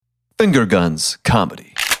Finger Guns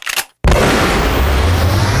Comedy.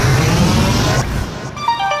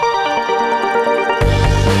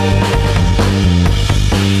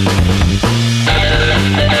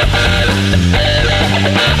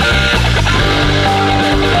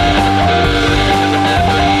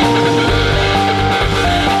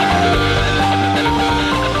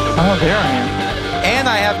 Oh, there I am. And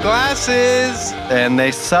I have glasses. And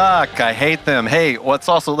they suck. I hate them. Hey, let's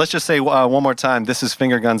just say one more time. This is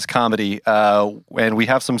Finger Guns Comedy, and we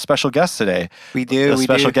have some special guests today. We do. The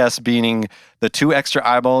special guest being the 2 extra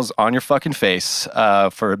eyeballs on your fucking face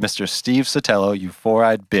for Mr. Steve Sotelo, you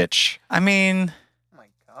four-eyed bitch. I mean, Oh my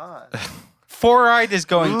god. four-eyed is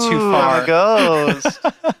going too far. There it goes.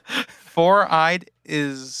 Four-eyed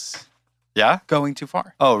is Yeah? going too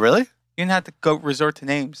far. Oh, really? You didn't have to go resort to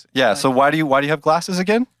names. Yeah. So why do you have glasses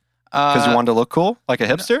again? Because you wanted to look cool, like a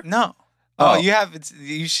hipster? No. Oh.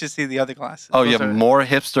 You should see the other glasses. Oh, you Those have are- more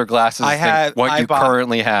hipster glasses than what you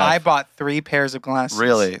currently have. I bought 3 pairs of glasses.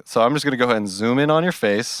 Really? So I'm just going to go ahead and zoom in on your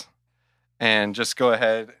face and just go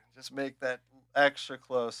ahead, just make that extra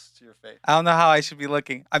close to your face. I don't know how I should be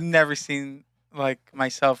looking. I've never seen like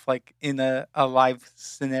myself like in a live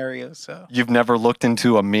scenario. So You've never looked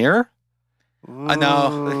into a mirror? I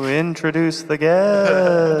know. Ooh, introduce the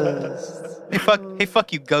guest. hey,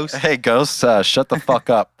 fuck you, ghost. Hey, ghost, shut the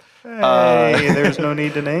fuck up. Hey, there's no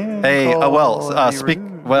need to name. Hey, call, speak. be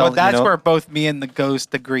rude. Well, Well, that's you know, where both me and the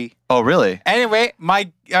ghost agree. Oh, really? Anyway,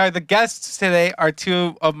 the guests today are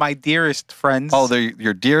 2 of my dearest friends. Oh, they're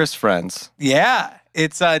your dearest friends. Yeah,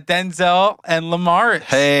 it's Denzel and Lamar.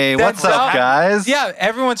 Hey, what's up, Denzel? guys? Yeah,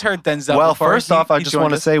 everyone's heard Denzel. Well, before. first off, I He just joined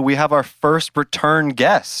want to us. say we have our first return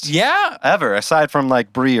guest. Yeah. Ever, aside from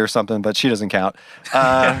like Bree or something, but she doesn't count.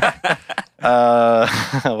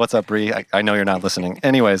 What's up, Bree? I know you're not listening.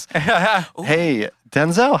 Anyways, hey,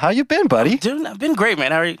 Denzel, how you been, buddy? Dude, I've been great,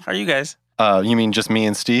 man. How are you guys? You mean just me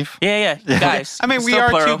and Steve? Yeah, guys. I mean, we Still are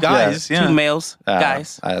plural. 2 guys. Yeah. 2 males,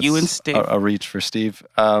 guys. That's You and Steve. A reach for Steve.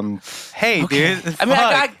 Hey, Okay. dude. I mean,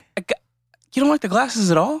 fuck. you don't like the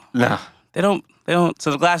glasses at all? No. They don't.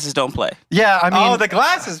 So the glasses don't play. Yeah, I mean, the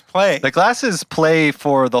glasses play. the glasses play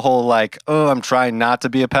for the whole like, oh, I'm trying not to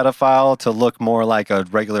be a pedophile to look more like a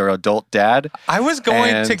regular adult dad. I was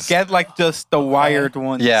going to And- get like just the wired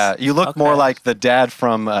ones. Yeah, you look more Okay. like the dad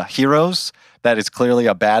from Heroes. That is clearly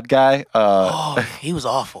a bad guy. Oh, he was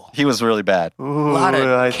awful. He was really bad. Ooh, A lot of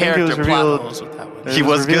I think it was character plot revealed. holes with that one. It He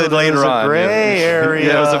was revealed good later it was on. A gray area.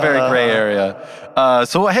 Yeah, it was a very gray area.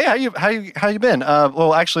 So hey, how you been?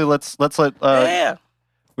 Well, actually, let's let. Yeah.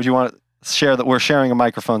 Would you want to share that we're sharing a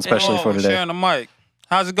microphone specially for today? Sharing the mic.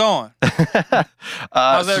 How's it going?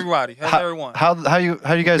 How's everybody? How's everyone? How you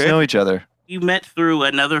guys Good. know each other? We met through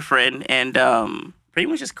another friend and pretty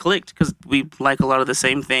much just clicked because we like a lot of the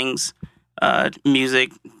same things. Music,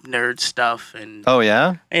 nerd stuff, and Oh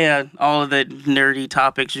yeah, all of the nerdy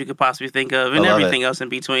topics you could possibly think of, and I love everything else in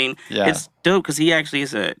between. Yeah. It's dope because he actually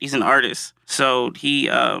he's an artist, so he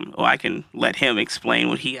I can let him explain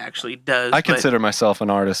what he actually does. I but- consider myself an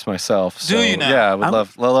artist myself. So, Do you now? Yeah, I would I'm-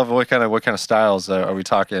 love what kind of styles are we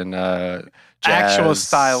talking? Jazz, Actual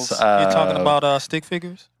styles. You're talking about stick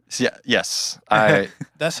figures? Yeah, yes,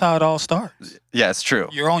 That's how it all starts. yeah, it's true.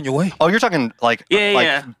 You're on your way. Oh, you're talking like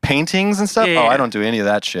Yeah. paintings and stuff? Yeah, Oh, I yeah. don't do any of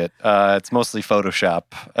that shit. It's mostly Photoshop.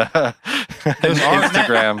 There's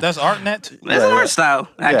Instagram. That's ArtNet. That's Yeah, an yeah. art style,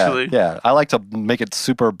 actually. Yeah. I like to make it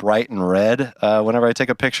super bright and red whenever I take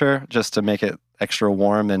a picture, just to make it extra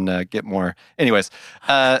warm and get more. Anyways,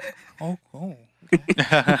 Oh.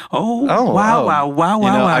 Oh, wow.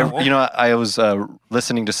 I was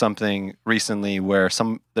listening to something recently where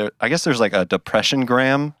I guess there's like a depression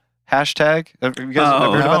gram hashtag. Have you guys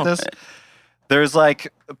ever heard about no. this? There's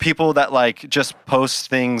like people that like just post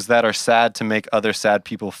things that are sad to make other sad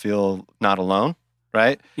people feel not alone,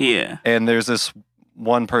 right? Yeah. And there's this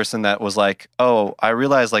one person that was like, "Oh, I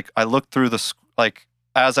realized like I looked through like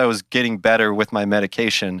as I was getting better with my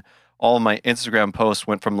medication, all of my Instagram posts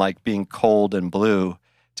went from like being cold and blue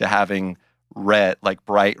to having red, like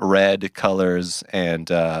bright red colors and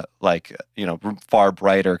far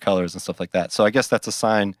brighter colors and stuff like that." So I guess that's a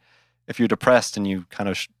sign if you're depressed and you kind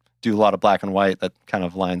of do a lot of black and white, that kind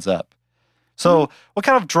of lines up. So what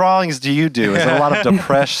kind of drawings do you do? Is it a lot of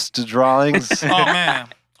depressed drawings? Oh, man.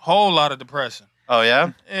 Whole lot of depression. Oh,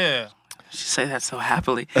 yeah? Yeah. You say that so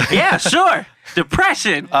happily. Yeah, sure.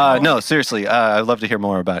 Depression. No, seriously. I'd love to hear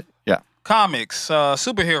more about. Yeah. Comics,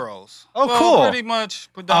 superheroes. Oh, Well, cool. Pretty much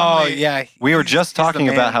Oh, predominantly. yeah. We were just He's the talking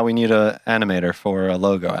man. about how we need an animator for a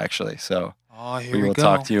logo, actually. So Oh, here we we will go.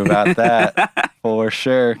 talk to you about that for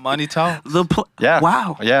sure. Money talk. The Yeah.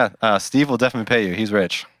 Wow. Yeah. Steve will definitely pay you. He's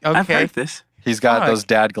rich. I've Okay. heard this. He's got Fuck. those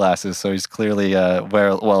dad glasses, so he's clearly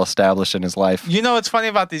well established in his life. You know what's funny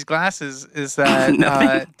about these glasses is that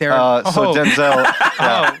Nothing. they're So Denzel,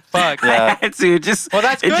 oh fuck. Yeah. It just Well,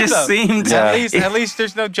 that's it good just though. seemed Yeah. At least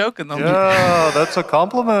there's no joke in them. Yeah, that's a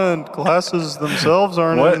compliment. Glasses themselves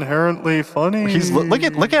aren't What? inherently funny. he's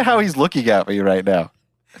look at how he's looking at me right now.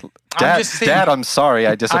 Dad, just saying- Dad, I'm sorry,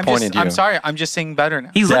 I disappointed you. I'm sorry. I'm just saying better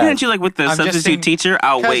now. He's Dad. looking at you like with the I'm just substitute saying- teacher.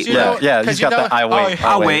 I'll 'cause wait. you know- Yeah, 'cause he's you got know- that. I wait. oh,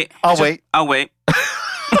 I'll wait. I'll wait. I'll wait.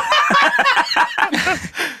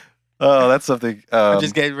 Oh, that's something. I'm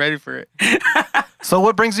just getting ready for it. So,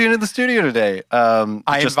 what brings you into the studio today?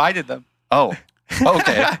 I Just- invited them. Oh,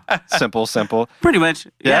 okay. Simple. Pretty much.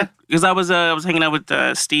 Yeah? Yeah. Because I was hanging out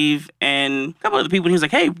with Steve and a couple other people, and he was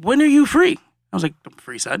like, "Hey, when are you free?" I was like, "I'm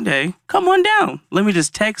free Sunday. Come on down. Let me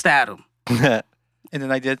just text Adam." And And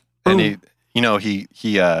then I did. he,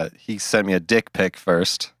 he sent me a dick pic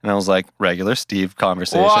first, and I was like, regular Steve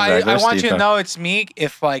conversation. Well, I regular want Steve you to con- know it's me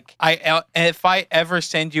if I ever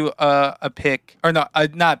send you a pic or not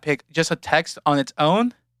a pic, just a text on its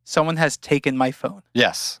own, someone has taken my phone,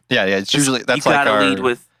 Yes. Yeah. It's usually that's you like gotta our lead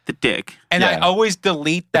with the dick. and I Yeah. always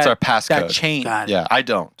delete It's our that passcode. chain. Got it. Yeah, I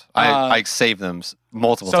don't. I save them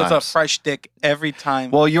multiple So times. it's a fresh dick every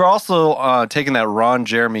time. Well, you're also taking that Ron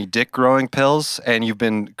Jeremy dick growing pills, and you've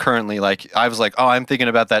been currently like, I was like, oh, I'm thinking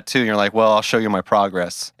about that too. And you're like, well, I'll show you my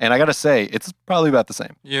progress. And I got to say, it's probably about the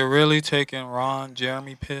same. You're really taking Ron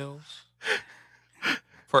Jeremy pills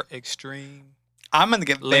for extreme. I'm gonna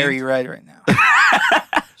get very red right now.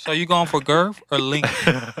 So you going for girth or length?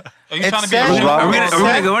 Are you It trying to be a says- Ron- Ron- Are we It gonna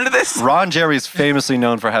said- go into this? Ron Jeremy is famously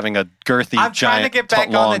known for having a girthy, I'm trying to giant, get back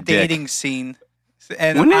on long the dick. dating scene,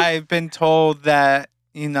 and Wouldn't it- I've been told that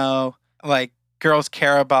like girls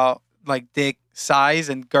care about like dick size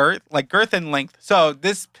and girth, like girth and length. So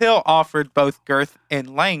this pill offered both girth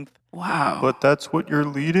and length. Wow. But that's what you're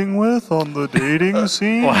leading with on the dating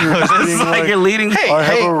scene? wow. You're just It's being like you're leading. Hey, I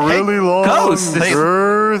have a really long, Ghost.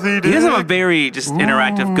 girthy You dick. guys have a very just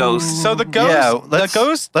interactive ghost. So the ghost, Yeah, the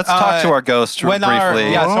ghost. Let's talk to our ghost when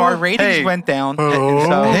briefly. so our ratings Hey. went down. Hello?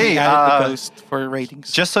 So Hey, we added the ghost for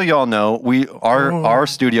ratings. Just so y'all know, our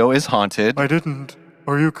studio is haunted. I didn't.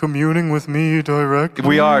 Are you communing with me directly?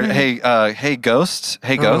 We are. Hey, ghost.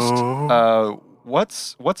 Hey, ghost. Hello?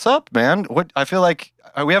 What's up, man? What? I feel like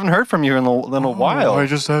we haven't heard from you in a while. I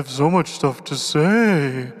just have so much stuff to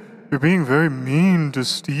say. You're being very mean to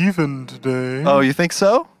Steven today. Oh, you think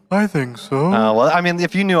so? I think so. Well, I mean,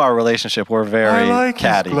 if you knew our relationship, we're I very like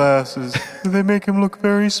catty. his glasses. They make him look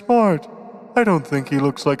very smart. I don't think he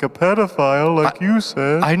looks like a pedophile, like you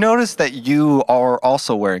said. I noticed that you are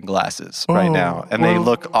also wearing glasses right Oh, now, and they well-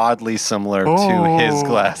 look oddly similar to his Oh.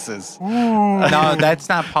 glasses. Ooh. No, that's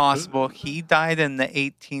not possible. He died in the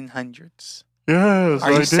 1800s. Yes, Are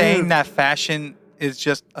I you did. saying that fashion is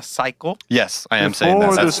just a cycle? Yes, I am saying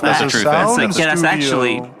Before that. this That's the was a truth. sound That's like- yeah, that's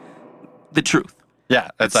actually- studio. The truth. Yeah,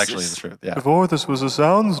 that's It's actually just- the truth. Yeah. Before this was a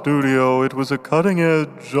sound studio, it was a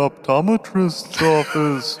cutting-edge optometrist's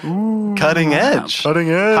office. Ooh. Cutting edge. Cutting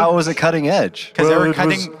edge. How was it cutting edge? Because they were it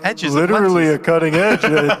cutting was edges. of Literally lenses. a cutting edge.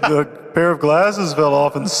 A pair of glasses fell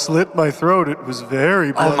off and slit my throat. It was very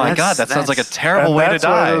Oh bloody. my that's- God, that sounds like a that's- terrible and way to that's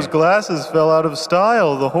why die. those glasses fell out of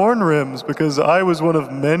style, the horn rims, because I was one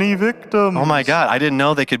of many victims. Oh my God, I didn't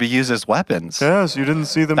know they could be used as weapons. Yes, you didn't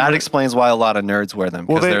see them. That explains why a lot of nerds wear them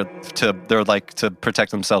Well, because they- they're like to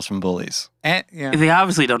protect themselves from bullies. And, yeah. They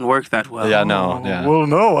obviously don't work that well. Yeah, no, yeah. Well,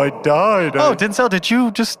 no, I died. Oh, Denzel, did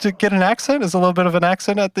you just get an accent? Is a little bit of an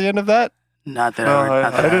accent at the end of that? Not that No, I,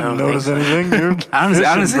 not that I didn't don't notice think so. anything. You're Honestly,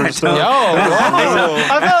 fishing for stuff.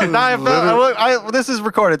 This is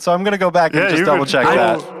recorded, so I'm gonna go back and Yeah, just you double could check go-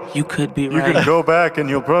 that. You could be You right. can go back and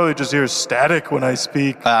you'll probably just hear static when I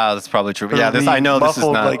speak. That's probably true. But yeah, It'll this be I know this is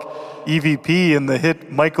muffled not like EVP in the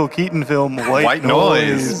hit Michael Keaton film White,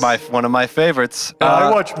 Noise. One of my favorites.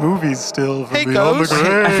 I watch movies still from Hey, beyond Ghost. the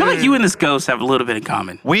grave. I feel like you and this ghost have a little bit in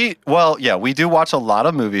common. We do watch a lot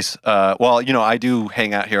of movies. I do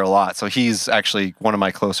hang out here a lot, so he's actually one of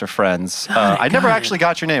my closer friends. I never got actually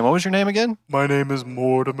got your name. What was your name again? My name is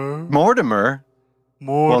Mortimer. Mortimer.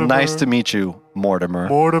 Mortimer. Well, nice to meet you, Mortimer.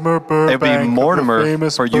 Mortimer Burbank. It'd be Mortimer of the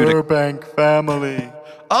famous for you to- Burbank family.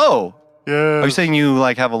 Oh, Yeah. are you saying you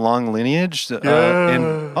like have a long lineage?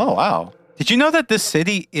 Yeah. Oh, wow. Did you know that this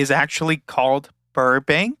city is actually called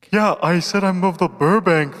Burbank? Yeah, I said I'm of the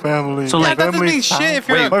Burbank family. So, My like- That doesn't family- mean shit if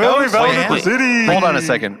you're Wait, a My family ghost, founded man. the city. Hold on a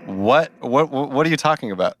second. What are you talking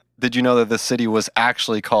about? Did you know that this city was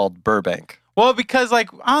actually called Burbank? Well, because like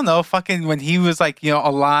I don't know, fucking when he was like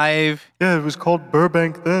alive. Yeah, it was called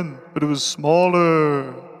Burbank then, but it was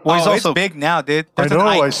smaller. Well, he's it's also big now, dude. I There's know.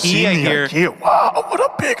 an I seen IKEA the here. IKEA. Wow, what a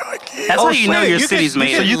big IKEA. That's how you know sweet. your You city's can-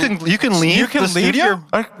 made. So you can leave You can the leave studio? your.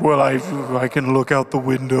 I can look out the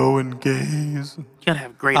window and gaze, and You gotta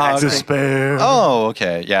have great Oh, eyes. okay. despair. Oh,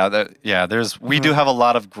 okay. Yeah, we do have a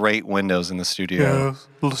lot of great windows in the studio.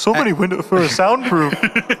 Yeah, so many windows for a soundproof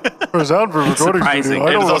recording surprising. studio.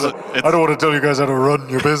 I It's don't also- want to. I don't want to tell you guys how to run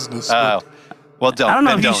your business. but Well, don't. I don't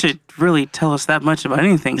know then if you don't. should really tell us that much about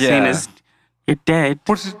anything, seeing Yeah. as you're dead.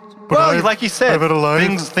 But Well, like you said, I've had a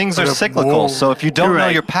life. things I are have cyclical. more. So if you don't You're know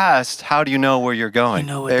right. your past, how do you know where you're going?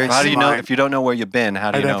 You know what, Very that's how do you know smart. if you don't know where you've been?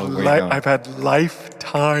 How do you know where you're going? I've had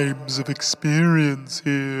lifetimes of experience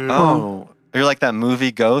here. Oh, you're like that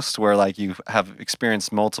movie Ghost, where like you have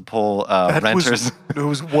experienced multiple That renters. It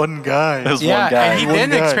was one guy. There's Yeah, one guy. and he One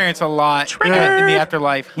didn't guy. experience a lot in the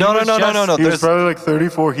afterlife. He No, was no. just- He was There's, probably like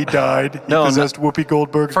 34. He died. He No, possessed Whoopi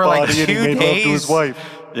Goldberg's For, like, body and he 2 made love to his days. wife.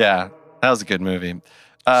 yeah, that was a good movie.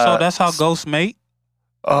 So that's how ghosts mate.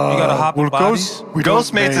 gotta hop in bodies? We don't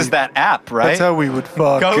Ghostmates is mate. that app, right? That's how we would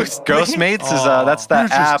fuck. Ghostmates is that's We're that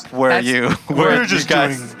just- app where that's- you we're where you just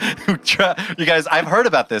guys you guys I've heard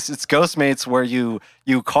about this. It's Ghostmates where you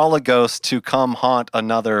call a ghost to come haunt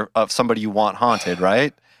another of somebody you want haunted,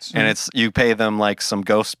 right? And it's you pay them like some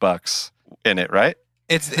ghost bucks in it, right?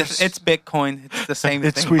 It's Bitcoin. It's the same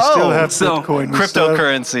It's thing. we still Oh, have so Bitcoin. We still have-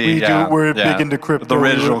 cryptocurrency. We yeah, do. We're yeah. big into crypto. The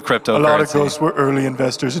original A lot of cryptocurrency. ghosts were early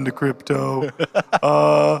investors into crypto.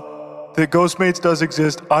 The Ghostmates does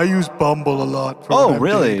exist. I use Bumble a lot. For Oh, when I'm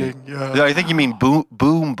really? dating, Yeah. I think you mean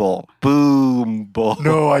Boomble. Boomble.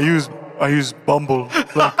 No, I use Bumble,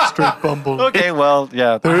 like straight Bumble. Okay, well,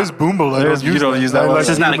 yeah. There is Bumble. I There is- don't use you don't that. use that I one? like This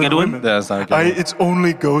is not a human good one? women. That's not a good one. It's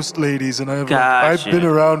only ghost ladies, and I've Gotcha. been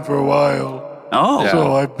around for a while, Oh, Yeah.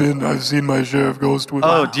 so I've seen my share of ghost women.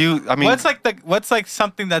 Oh, do you? I mean, What's like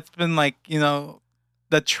something that's been like,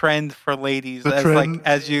 the trend for ladies The as trend? like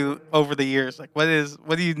as you over the years? Like what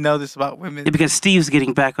do you notice about women? because Steve's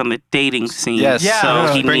getting back on the dating scene. yes. Yeah. so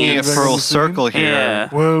Yeah. he bringing needs. it full circle here. Yeah.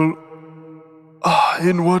 Well,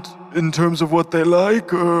 in terms of what they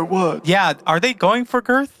like or what? Yeah, are they going for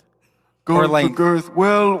girth? Going for length. girth.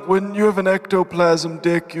 Well, when you have an ectoplasm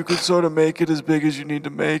dick, you can sort of make it as big as you need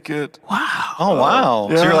to make it. Wow. Oh wow!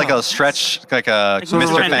 So Yeah. you're like a stretch, like a Like Mr.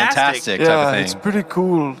 Mr. Fantastic type Yeah, of it's thing. pretty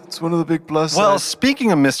cool. It's one of the big plus Well, sides.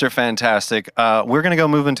 speaking of Mr. Fantastic, we're gonna go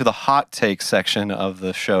move into the hot take section of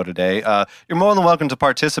the show today. You're more than welcome to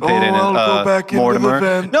participate in it, I'll go back into the Mortimer.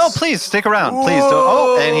 vents. No, please stick around. Please don't.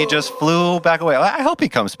 Oh, and he just flew back away. I hope he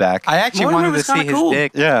comes back. I actually Mortimer wanted to was see kinda his cool.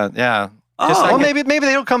 dick. Yeah, yeah. Oh. Well, like maybe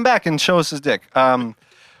they'll come back and show us his dick.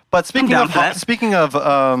 But speaking down of for that.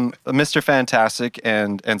 Mr. Fantastic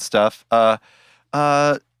and stuff, I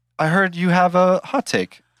heard you have a hot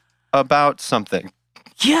take about something.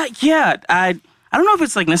 Yeah. I don't know if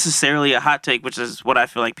it's like necessarily a hot take, which is what I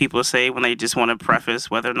feel like people say when they just want to preface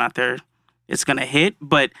whether or not it's gonna hit.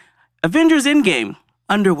 But Avengers Endgame,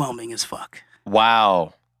 underwhelming as fuck.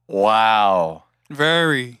 Wow.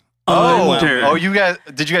 Very. Under. You guys?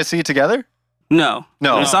 Did you guys see it together? No,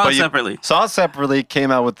 No, we saw but it you- separately. Saw it separately. Came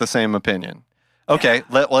out with the same opinion. Okay,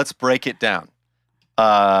 let's break it down.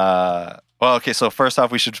 Okay. So first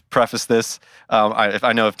off, we should preface this.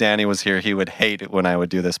 I know if Danny was here, he would hate it when I would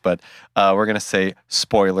do this, but we're gonna say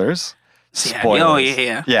spoilers. Spoilers. Oh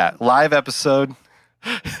yeah. Yeah, live episode.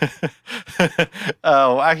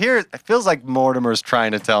 I hear it feels like Mortimer's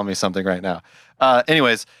trying to tell me something right now.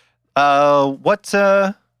 Anyways, why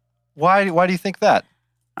do you think that?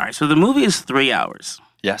 All right, so the movie is 3 hours.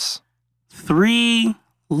 Yes. 3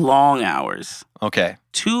 long hours. Okay.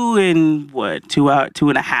 2 and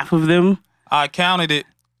a half of them. I counted it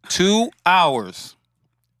 2 hours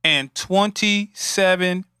and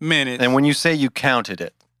 27 minutes. And when you say you counted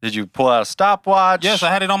it, did you pull out a stopwatch? Yes, I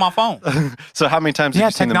had it on my phone. So how many times have Yeah,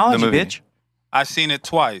 you seen the technology, movie? bitch. I seen it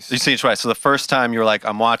twice. You seen it twice. So the first time you were like,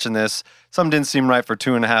 I'm watching this. Something didn't seem right for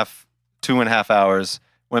two and a half hours.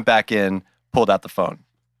 Went back in, pulled out the phone.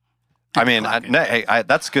 I mean,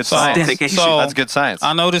 that's good science. Dedication. That's good science.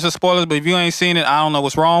 I know this is spoilers, but if you ain't seen it, I don't know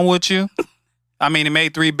what's wrong with you. I mean, it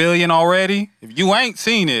made $3 billion already. If you ain't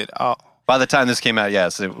seen it, By the time this came out,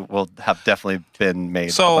 yes, it will have definitely been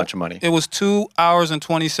made a bunch of money. It was 2 hours and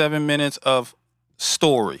 27 minutes of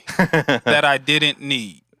story that I didn't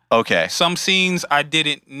need. Okay. Some scenes I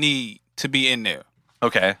didn't need to be in there.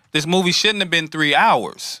 Okay. This movie shouldn't have been 3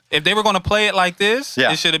 hours. If they were going to play it like this,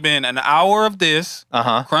 Yeah. it should have been an hour of this,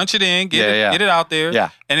 Uh-huh. crunch it in, get Yeah. it out there, Yeah.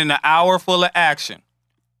 and then an hour full of action.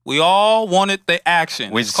 We all wanted the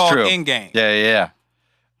action. Which It's is called true. Endgame. Yeah.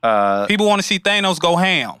 People want to see Thanos go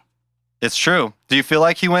ham. It's true. Do you feel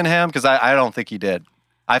like he went ham? Because I don't think he did.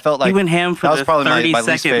 I felt like he went ham for that was the probably 30 my seconds.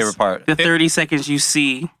 least favorite part. The 30 seconds you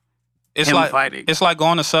see It's him like fighting. it's like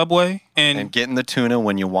going to Subway And getting the tuna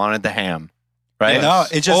when you wanted the ham, right? No,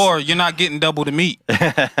 it just or you're not getting double the meat.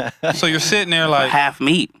 So you're sitting there like half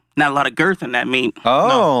meat. Not a lot of girth in that meat.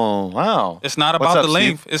 Oh, wow. it's not What's about up, the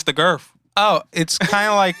length, it's the girth. Oh, it's kind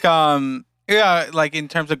of like yeah, like in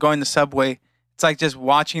terms of going to Subway, it's like just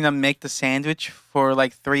watching them make the sandwich for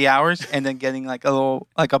like 3 hours and then getting like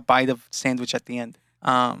a bite of sandwich at the end.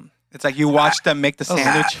 It's like you watch them make the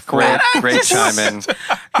sandwich for Great chime in.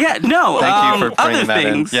 Yeah, no. Thank you for bringing other that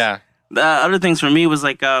things, in. Yeah. Other things for me was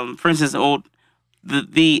like, for instance,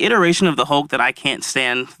 the iteration of the Hulk that I can't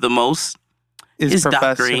stand the most is Doc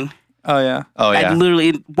Professor. Green. Oh yeah. Oh, I yeah.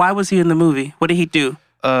 literally, why was he in the movie? What did he do?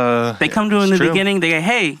 They come to him in the it's true. beginning. They go,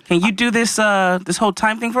 "Hey, can you do this this whole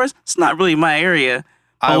time thing for us?" It's not really my area.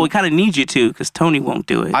 We kind of need you to because Tony won't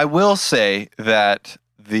do it. I will say that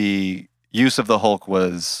the use of the Hulk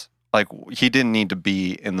was like he didn't need to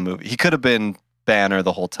be in the movie. He could have been Banner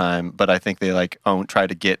the whole time, but I think they like try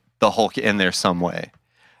to get the Hulk in there some way.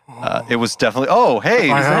 It was definitely. Oh,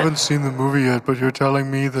 hey, I haven't seen the movie yet, but you're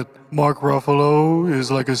telling me that Mark Ruffalo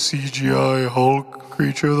is like a CGI Hulk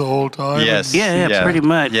creature the whole time? yes, yeah, pretty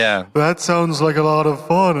much. Yeah, That sounds like a lot of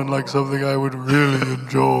fun and like something I would really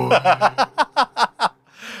enjoy.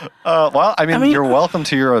 well, I mean, mean- you're welcome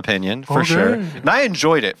to your opinion for Okay. sure, and I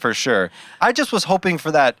enjoyed it for sure. I just was hoping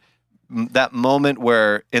for that moment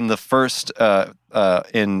where in the first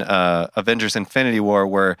in Avengers: Infinity War,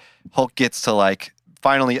 where Hulk gets to like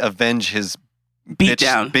finally avenge his Beat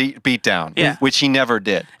down. beat down, Yeah. which he never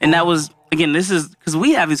did. And that was, again, this is because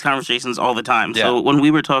we have these conversations all the time. So Yeah. when we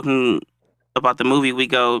were talking about the movie, we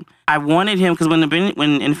go, I wanted him, because when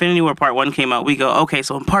Infinity War Part 1 came out, we go, okay,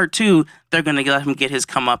 so in Part 2, they're going to let him get his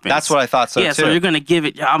comeuppance. That's what I thought. So yeah, too. so you're going to give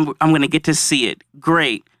it, I'm going to get to see it.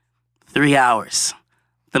 Great. 3 hours.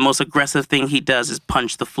 The most aggressive thing he does is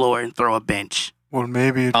punch the floor and throw a bench. Well,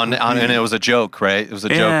 maybe it and it was a joke, right? It was a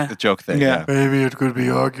Yeah. joke thing. Yeah. maybe it could be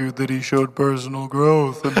argued that he showed personal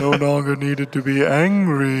growth and no longer needed to be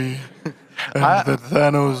angry, and that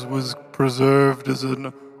Thanos was preserved as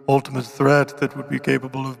an ultimate threat that would be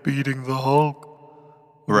capable of beating the Hulk.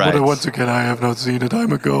 Right. But once again, I have not seen it.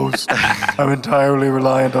 I'm a ghost. I'm entirely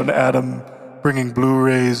reliant on Adam bringing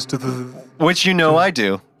Blu-rays to the. Which I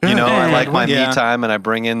do. I Yeah. like my Yeah. me time, and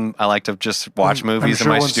I like to just watch movies I'm in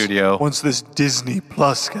my sure studio. Once this Disney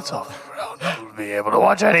Plus gets off the ground, I'll be able to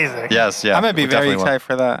watch anything. Yes, yeah. I'm gonna be we very definitely will. excited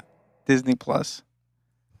for that Disney Plus.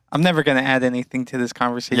 I'm never gonna add anything to this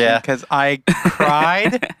conversation Yeah. because I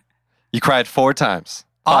cried You cried 4 times.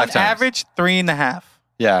 5 on times. average 3.5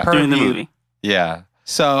 Yeah. per During the view. movie. Yeah.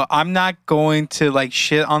 So I'm not going to like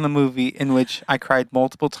shit on the movie in which I cried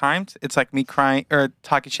multiple times. It's like me crying or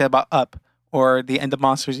talking shit about Up or the end of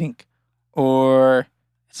Monsters Inc. Or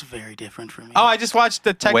It's very different for me. I just watched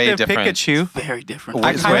Detective different. Pikachu. Very different. Way-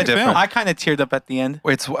 I it's kind way of different. I kind of teared up at the end.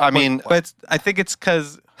 It's. I mean, But I think it's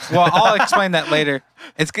because I'll explain that later.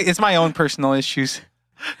 It's my own personal issues.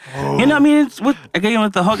 You know, I mean, it's with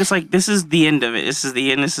the Hulk. It's like this is the end of it. This is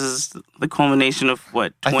the end. This is the culmination of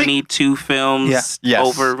what I think- 22 films Yeah. Yes.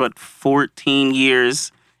 over 14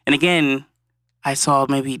 years. And again, I saw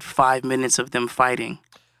maybe 5 minutes of them fighting.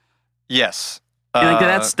 yes. And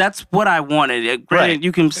like, that's what I wanted. Granted, Right.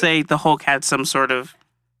 you can say the Hulk had some sort of,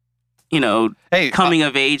 Hey, coming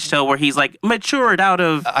of age tale where he's like matured out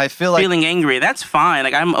of I feel like. feeling angry. That's fine.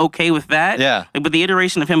 Like I'm okay with that. Yeah. Like, but the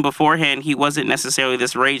iteration of him beforehand, he wasn't necessarily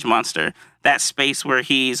this rage monster. That space where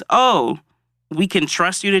he's, we can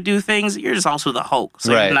trust you to do things. You're just also the Hulk.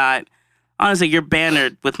 So Right. you're not, honestly, you're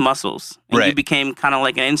bannered with muscles. And you Right. became kind of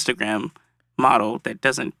like an Instagram model that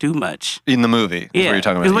doesn't do much. In the movie, is what you're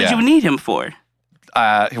talking Because about. what Yeah. you need him for?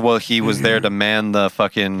 Well, he was there to man the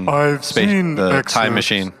fucking I've seen the excerpts. time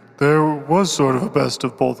machine. There was sort of a best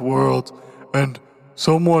of both worlds, and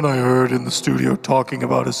someone I heard in the studio talking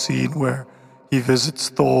about a scene where he visits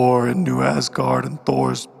Thor in New Asgard and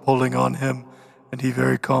Thor's pulling on him, and he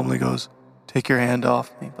very calmly goes, "Take your hand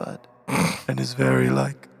off me, bud," and is very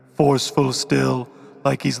like forceful still,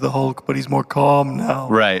 like he's the Hulk, but he's more calm now.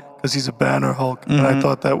 Right. Because he's a Banner Hulk, and I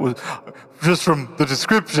thought that was just from the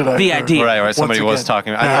description. I The heard. idea. Right. Somebody Once was again,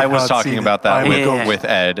 talking. I I have was not talking seen it. about that I with, would- with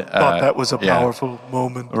Ed. Thought that was a yeah. powerful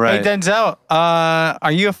moment. Right. Hey Denzel,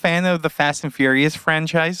 are you a fan of the Fast and Furious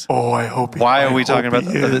franchise? Oh, I hope. Why I are we talking hope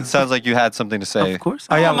about he that? It is. sounds like you had something to say. Of course.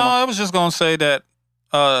 Oh, yeah, No, I was just gonna say that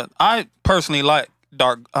I personally like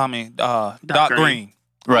Doc Green.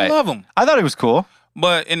 Right. I love him. I thought he was cool.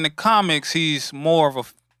 But in the comics, he's more of a,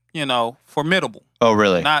 formidable. Oh,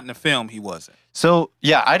 really? Not in the film, he wasn't. So,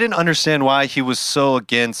 yeah, I didn't understand why he was so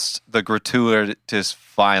against the gratuitous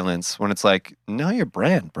violence when it's like, know your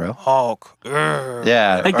brand, bro. Hulk.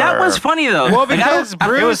 Yeah. Like that was funny though. Well, Like, because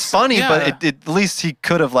It was funny, yeah. but at least he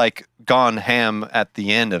could have like gone ham at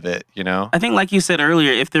the end of it, you know? I think, like you said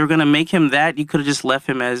earlier, if they were gonna make him that, you could have just left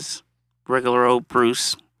him as regular old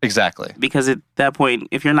Bruce. Exactly. Because at that point,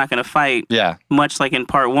 if you're not gonna fight, Yeah. much like in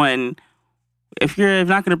part 1, if you're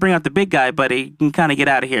not gonna bring out the big guy, buddy, you can kind of get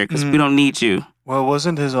out of here because we don't need you. Well,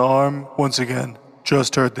 wasn't his arm, once again,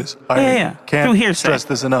 just heard this. I Yeah. can't Through hearsay. stress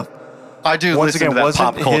this enough. I do Once listen again, to that wasn't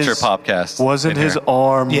pop culture his- podcast. Wasn't in his here.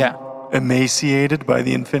 arm Yeah. emaciated by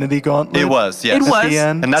the Infinity Gauntlet? It was, yes. It was. At the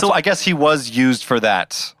end? And that's So- why I guess he was used for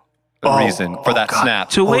that reason, for that God. snap.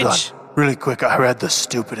 To Hold which, on. Really quick, I read the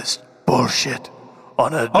stupidest bullshit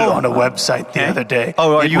on a website the other day.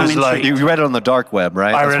 Oh, It you was like you read it on the dark web,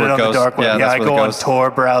 right? I That's read it where on the goes- dark web. Yeah, that's I where go it on goes.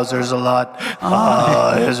 Tor browsers a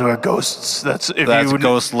lot. Here's where ghosts. That's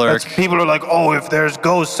Ghost Lurk. People are like, oh, if there's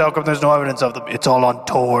ghosts, how come there's no evidence of them? It's all on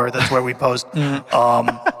Tor. That's where we post.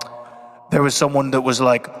 There was someone that was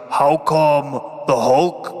like, how come the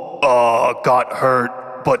Hulk got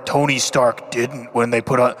hurt, but Tony Stark didn't when they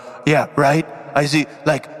put on? Yeah, right. I see.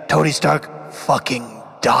 Like Tony Stark fucking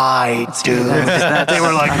died, dude. They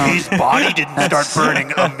were like, his body didn't start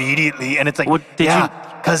burning immediately, and it's like, What did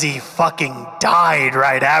because he fucking died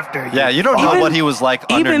right after. Yeah, you don't know Even- what he was like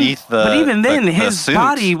underneath the. but even then, the his suit.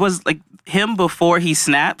 body was like him before he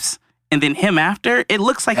snaps, and then him after. It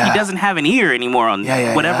looks like he Yeah. doesn't have an ear anymore on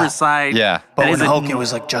whatever yeah. side. Yeah. But that when is a- Hulk, it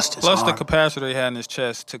was like just his Plus, the arm. capacitor he had in his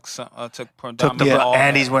chest took Took predominantly the all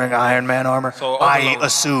and that. he's wearing Iron Man armor. So I overload.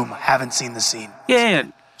 assume haven't seen the scene. Yeah,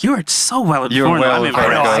 you are so well informed. You're well I'm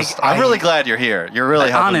informed, impressed. Ghost. I'm really glad you're here. You're really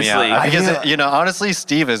helping me Honestly. out. Because, I feel- honestly,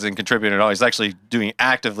 Steve isn't contributing at all. He's actually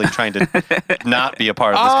actively trying to not be a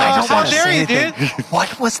part of this how conversation. dare you, dude?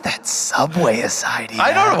 What was that Subway aside?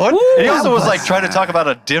 I don't know. He also was like trying to talk about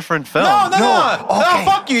a different film. No, okay.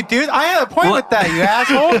 fuck you, dude. I had a point What? with that, you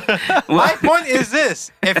asshole. My point is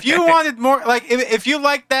this: if you wanted more, like, if you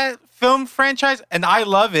like that film franchise, and I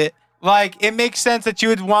love it, like, it makes sense that you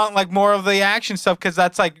would want like more of the action stuff because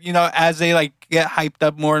that's like, as they like get hyped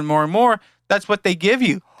up more and more and more, that's what they give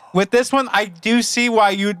you. With this one, I do see why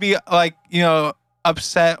you would be like,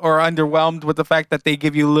 upset or underwhelmed with the fact that they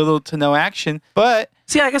give you little to no action, but.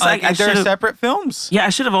 See, I guess Like, I they're should have. separate films. Yeah, I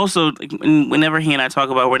should have also. Like, whenever he and I talk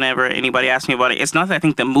about, whenever anybody asks me about it, it's not that I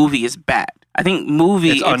think the movie is bad. I think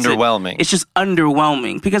It's underwhelming. It's just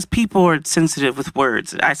underwhelming because people are sensitive with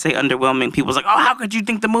words. I say underwhelming. People's like, oh, how could you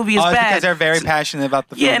think the movie is Oh, it's bad? because they're very passionate about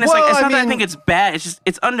the film. Yeah, and it's Well, like it's I not that I mean- think it's bad. It's just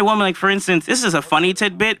it's underwhelming. Like for instance, this is a funny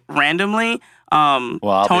tidbit. Randomly, I'll be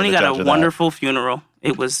Tony the got judge a of that. wonderful funeral.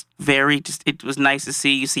 It was it was nice to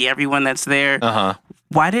see. You see everyone that's there. Uh-huh.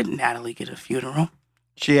 Why didn't Natalie get a funeral?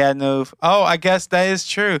 She had no. Oh, I guess that is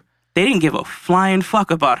true. They didn't give a flying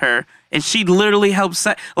fuck about her, and she literally helped.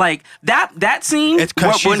 Like that scene. It's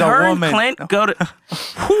 'cause she's when a her woman. and Clint go to.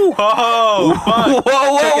 Whew. Oh, Whoa,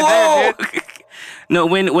 whoa, Took it there, whoa! No,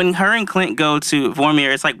 when her and Clint go to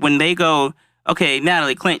Vormir, it's like when they go. Okay,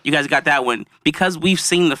 Natalie, Clint, you guys got that one because we've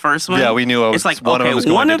seen the first one. Yeah, we knew it's like one of okay, them was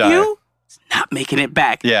going one to of die. you is not making it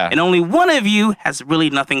back. Yeah. and only one of you has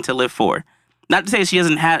really nothing to live for. Not to say she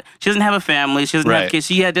doesn't have a family. She doesn't have Right. kids.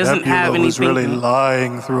 She doesn't Nebula have was anything. really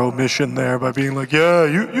lying through omission there by being like, yeah,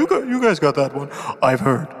 you guys got that one. I've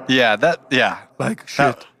heard. Yeah, Like,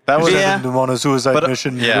 shit. that was Yeah. Send them on a suicide But,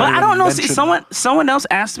 mission. yeah. Well, Never I don't know. See, mentioned- someone else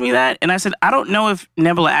asked me that, and I said I don't know if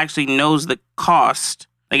Nebula actually knows the cost.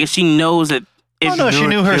 Like if she knows it. If Oh no, she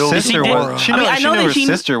knew her killed sister Gamora. was. She I knew, mean, I she know knew that her she-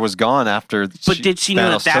 sister was gone after. But did she know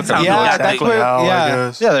that Thanos that's took how her. he Yeah, got that's exactly what. how, I Yeah.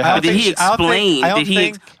 guess. Yeah, they I have don't did he think- I don't think- explain? I don't Did he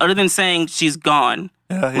think- other than saying she's gone?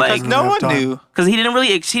 Yeah, he Like, doesn't No have one time. knew. Because he didn't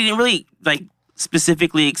really like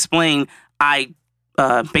specifically explain. I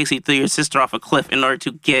basically threw your sister off a cliff in order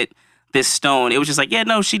to get this stone. It was just like, yeah,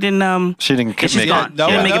 no, she didn't. She didn't She's make gone. it. No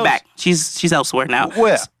she one didn't make it knows. back. She's elsewhere now.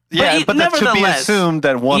 Well, yeah, but that should be nevertheless- assumed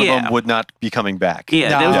that one of Yeah. them would not be coming back. Yeah,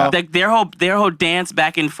 No. there was, Yeah. like their whole dance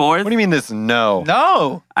back and forth. What do you mean this? No.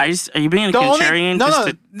 No. Are you being a The only, contrarian? no, just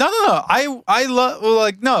no, to- no. I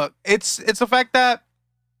love no. It's the fact that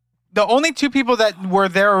the only two people that were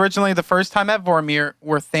there originally the first time at Vormir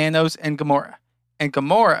were Thanos and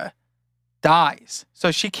Gamora dies,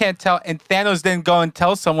 so she can't tell. And Thanos didn't go and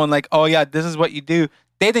tell someone like, "Oh yeah, this is what you do."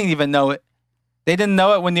 They didn't even know it. They didn't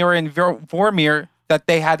know it when they were in Vormir that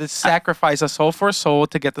they had to sacrifice a soul for a soul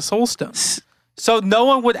to get the Soul Stone. So no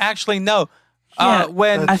one would actually know. Yeah,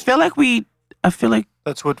 When I feel like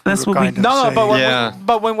That's what That's we what were we- kind of no, saying. but when Yeah.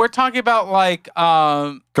 but when we're talking about like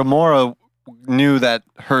Gamora knew that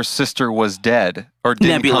her sister was dead or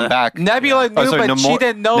didn't Nebula. come back. Nebula knew, sorry, but she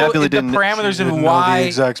didn't know Nebula the didn't- parameters Didn't of know the why.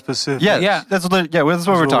 exact specifics. Yeah, Yeah. that's what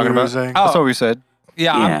we're talking we were about. saying. That's Oh. what we said.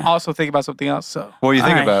 Yeah, Yeah. I'm also thinking about something else. So What do you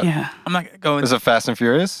think All right, about? Yeah. I'm not going. Is it Fast and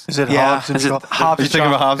Furious? Is it Yeah. Hobbs and Is it Shaw? Hobbs Are you and thinking Shaw?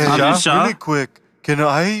 about Hobbs and Hobbs Shaw? and Shaw? Really quick, can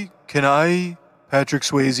I Patrick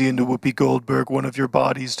Swayze into Whoopi Goldberg one of your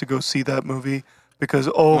bodies to go see that movie? Because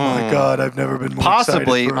my God, I've never been more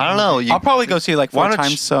Possibly. excited for a I don't know. movie. I'll probably go see it like Why 4 don't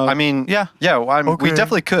times. you- So I mean, yeah. Well, we Okay.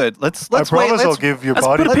 definitely could. Let's I wait. promise I'll Let's give your Let's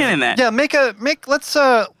body. put a pin in that. yeah. Make it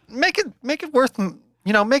worth.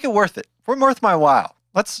 Make it worth it. Worth my while.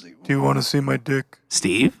 Let's. Do you want to see my dick?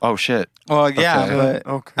 Steve? Oh shit. Well, yeah, Okay.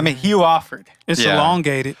 but Okay. I mean, Hugh offered. It's Yeah.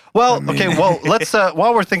 elongated. Well, I mean- okay. Well, let's.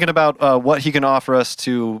 While we're thinking about what he can offer us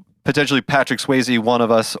to potentially Patrick Swayze, one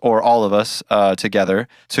of us or all of us together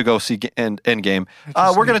to go see Endgame,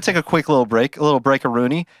 we're going to take a quick little break of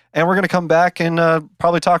Rooney, and we're going to come back and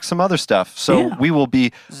probably talk some other stuff. So Yeah. we will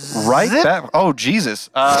be right back. Oh Jesus!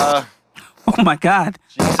 Oh my God.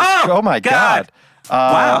 Oh my God!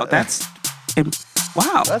 Wow, that's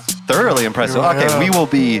wow. That's thoroughly impressive. Yeah. Okay, we will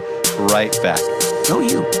be right back. Go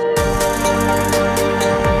you.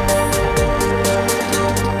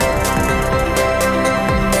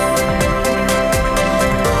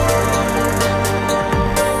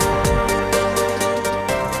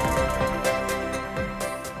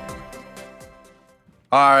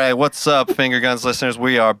 All right, what's up, Finger Guns listeners?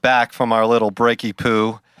 We are back from our little breaky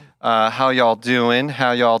poo. How y'all doing?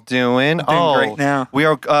 Doing great now. We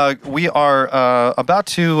are about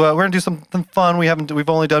to we're gonna do something fun. We've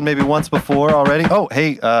only done maybe once before already. Oh,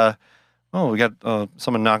 hey, we got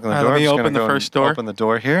someone knocking on the All right, door. let me I'm just open gonna the go first and door. Open the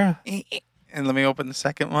door here. And let me open the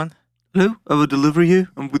second one. Hello, I have a delivery here.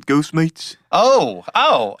 I'm with Ghostmates.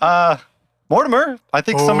 Mortimer, I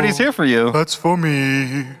think somebody's here for you. That's for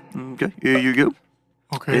me. Okay, here you go.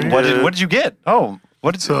 Okay. What did you get? Oh,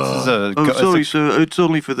 what is this? Is a, Oh, it's sorry, a- sir. It's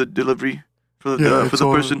only for the delivery. For the, Yeah, for it's the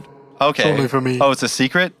only- person. okay. It's only for me. Oh, it's a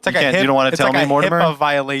secret. It's like You don't want to it's tell like me, a Mortimer. HIPAA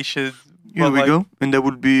violation. Here But, we like, go. And that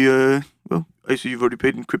would be, well, I see you've already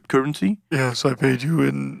paid in cryptocurrency. Yes, I paid you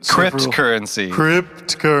in Crypt several- currency.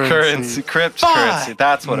 Crypt currency. Crypt Fuck. currency.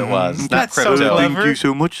 That's what it was. Not That's so crypto. clever. Thank you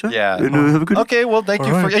so much, sir. Yeah. And have a good Okay, well, thank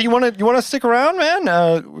you All for. right. You want to stick around, man?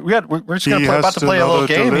 We're just He about has to play a little another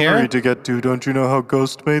game delivery here. to get to. Don't you know how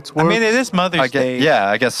Ghostmates I work? mean, it is Mother's Day.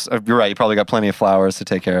 I guess you're right. You probably got plenty of flowers to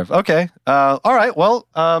take care of. Okay. All right. Well.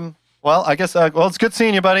 I guess. Well, it's good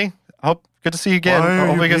seeing you, buddy. Good to see you again. Why are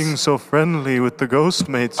Hope you we get- being so friendly with the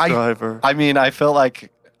Ghostmates driver? I mean, I feel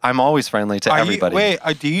like I'm always friendly to everybody.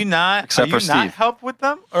 Do you not? Except are you for not Steve. help with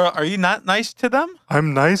them, or are you not nice to them?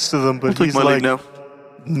 I'm nice to them, I'll but take he's my leave like now.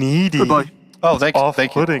 needy. Goodbye. Oh, thank you.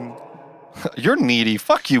 Off-putting. You're needy.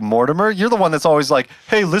 Fuck you, Mortimer. You're the one that's always like,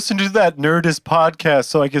 hey, listen to that Nerdist podcast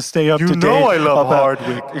so I can stay up You to date. know I love about-"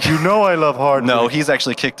 Hardwick. You know I love Hardwick. No, he's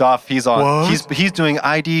actually kicked off. He's on. What? He's doing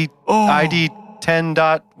ID Oh. ID 10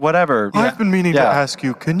 dot whatever. I've been meaning to Yeah. ask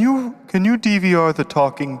you. Can you DVR The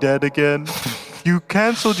Talking Dead again? You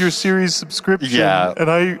canceled your series subscription. Yeah,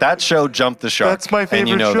 and that show jumped the shark. That's my and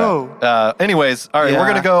you favorite know show. That. Anyways, all right, we're Yeah.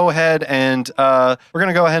 gonna go ahead and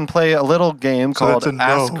play a little game So called that's a no.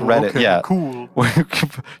 Ask Reddit. Okay, yeah, cool.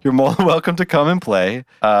 You're more than welcome to come and play.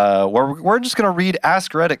 We're just gonna read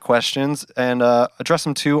Ask Reddit questions and address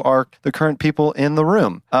them to the current people in the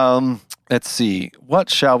room. Let's see. What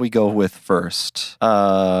shall we go with first?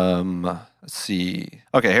 Let's see.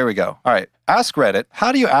 Okay, here we go. All right. Ask Reddit.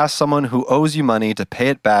 How do you ask someone who owes you money to pay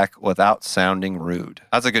it back without sounding rude?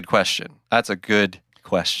 That's a good question.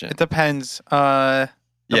 It depends. Yeah.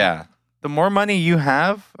 The more money you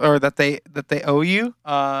have, or that they owe you,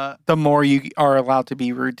 the more you are allowed to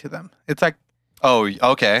be rude to them. It's like Oh,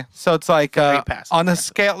 okay. so. It's like Very passive on a aggressive.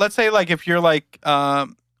 scale. Let's say like if you're like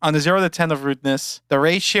on a 0 to 10 of rudeness, the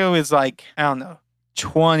ratio is like I don't know,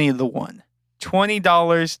 20 to 1,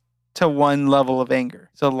 $20 to 1 level of anger.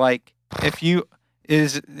 So like if you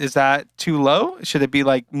is that too low? Should it be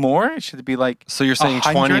like more? Should it be like So you're saying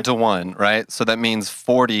 20 100? to 1, right? So that means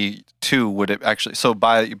 42 would it actually. So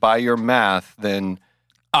by your math, then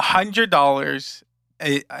 $100?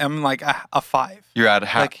 I'm like a 5. you're at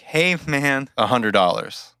Like, hey man,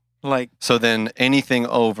 $100. like So then anything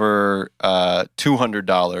over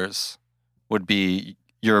 $200 would be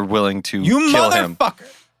you're willing to you kill him. motherfucker,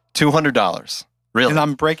 $200. Really? and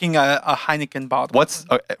I'm breaking a Heineken bottle. What's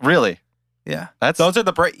really? Yeah, That's those are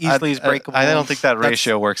the easily breakable. I don't think that That's-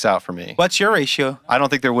 ratio works out for me. What's your ratio? I don't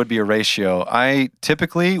think there would be a ratio. I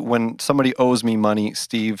typically, when somebody owes me money,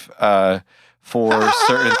 Steve, for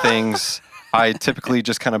certain things, I typically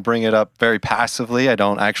just kind of bring it up very passively. I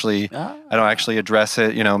don't actually address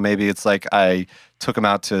it. You know, maybe it's like I took him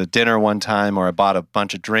out to dinner one time, or I bought a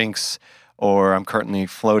bunch of drinks, or I'm currently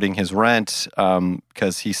floating his rent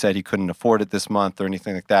because he said he couldn't afford it this month or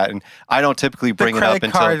anything like that. And I don't typically bring it up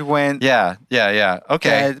credit card went. Yeah.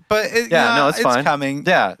 Okay. But it's fine. It's coming.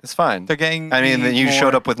 Yeah, it's fine. They're getting. I mean, then you more.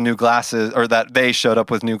 showed up with new glasses, or that they showed up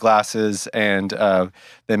with new glasses, and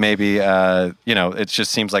then maybe, it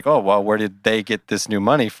just seems like, oh, well, where did they get this new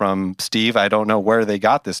money from, Steve? I don't know where they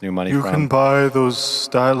got this new money You from. can buy those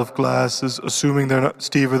style of glasses, assuming they're not.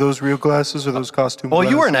 Steve, are those real glasses or those costume Well,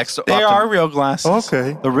 glasses? you were next. They are real glasses.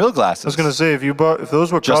 Okay. the real glasses. I was gonna say if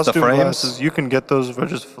those were Just the costume frames? glasses, you can get those for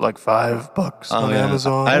just like $5 on yeah.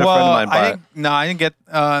 Amazon. I had a friend of mine buy it. I didn't get.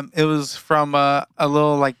 It was from a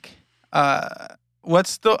little like.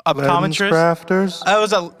 What's the optometrist? Crafters.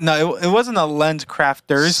 It wasn't a lens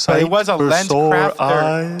crafters, but it was a Sight for lens sore crafter.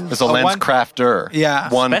 eyes. It's a lens crafter. Yeah.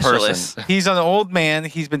 One Specialist. person. He's an old man.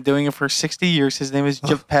 He's been doing it for 60 years. His name is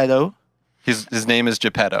Geppetto. His name is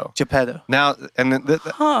Geppetto. Geppetto. Now, and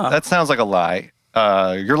that sounds like a lie.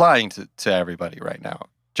 You're lying to everybody right now.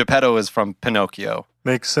 Geppetto is from Pinocchio.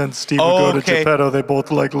 Makes sense. Steve would go to Okay. Geppetto. They both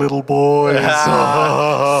like little boys.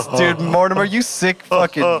 Dude, Mortimer, you sick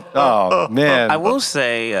fucking. Oh, man. I will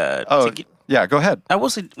say. Yeah, go ahead. I will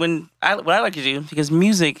say what I like to do, because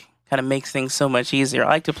music kind of makes things so much easier. I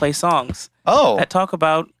like to play songs Oh, that talk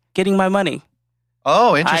about getting my money,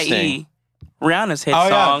 interesting. i.e., Rihanna's hit Oh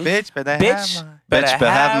song. yeah, bitch, but I Bitch, have mine. better Bitch, but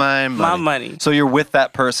have my my money. So you're with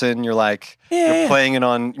that person. You're like, Yeah. you're playing it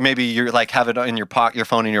on. Maybe you're like have it in your pocket, your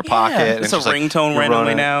phone in your pocket. and It's a just like, ringtone you're randomly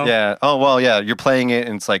running- now. Yeah. Oh well, yeah. You're playing it,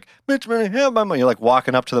 and it's like, bitch, better have my money. You're like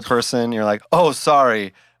walking up to the person. You're like, oh,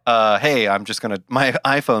 sorry. Hey, I'm just gonna. My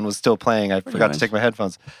iPhone was still playing. I forgot to much. take my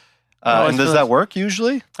headphones. Oh, And does that work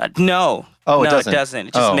usually? No. Oh, it no, doesn't? it doesn't.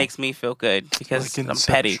 It just Oh. makes me feel good because Like I'm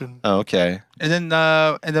petty. Inception. Oh, okay. And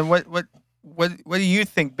then what do you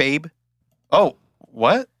think, babe? Oh,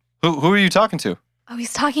 what? Who are you talking to? Oh,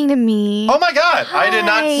 he's talking to me. Oh my God! I did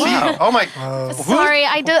not Hi. see. Wow. Oh my. Wow. Sorry,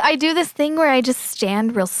 I do this thing where I just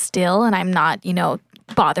stand real still and I'm not,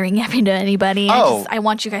 bothering anybody. Oh. I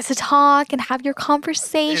want you guys to talk and have your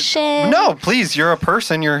conversation. No, please. You're a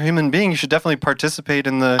person. You're a human being. You should definitely participate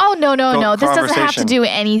in the. Oh no. This doesn't have to conversation. do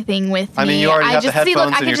anything with me. I mean, you already I have the just see, headphones look, I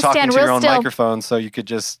and can you're just talking stand to your real own still. microphone, so you could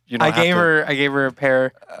just, I have gave to- her a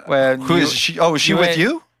pair. When Who you- is she? Oh, is she you with went-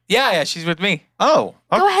 you? Yeah, she's with me. Oh,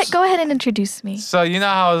 Go ahead and introduce me. So you know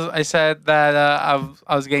how I said that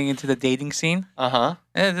I was getting into the dating scene. Uh huh.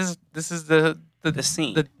 Yeah, this is the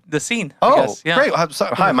scene. the scene. I Oh, guess. Yeah. great.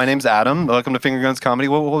 Hi, my name's Adam. Welcome to Finger Guns Comedy.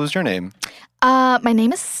 What was your name? My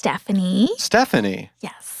name is Stephanie. Stephanie.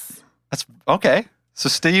 Yes. That's okay. So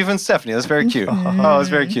Steve and Stephanie. That's very cute. Oh, that's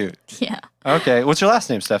very cute. Yeah. Okay. What's your last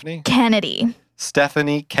name, Stephanie? Kennedy.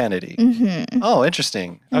 Stephanie Kennedy. Mm-hmm. Oh,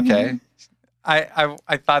 interesting. Okay.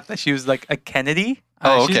 I thought that she was like a Kennedy.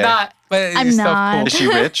 Oh, She's okay. not. But I'm it's still not. cool. Is she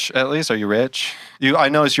rich? At least, are you rich? I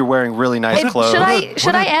noticed you're wearing really nice clothes.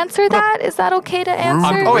 Should I answer that? Is that okay to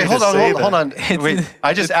answer? Oh Way wait, to hold on, say hold on. that. Wait,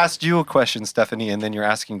 I just asked you a question, Stephanie, and then you're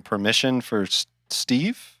asking permission for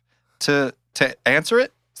Steve to answer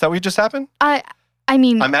it. Is that what just happened? I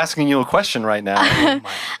mean, I'm asking you a question right now.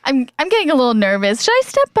 I'm getting a little nervous. Should I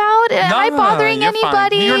step out? Am I no, bothering you're fine.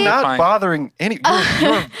 anybody? You're not Fine. bothering any.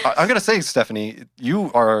 I'm gonna say, Stephanie, you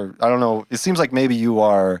are. I don't know. It seems like maybe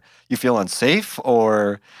you feel unsafe,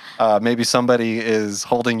 or maybe somebody is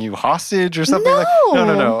holding you hostage or something.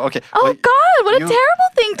 No. Okay. Oh Wait, God, what a you-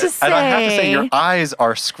 terrible thing to say. And I have to say, your eyes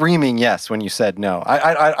are screaming yes when you said no.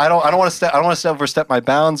 I don't want to overstep my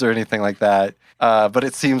bounds or anything like that. But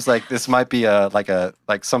it seems like this might be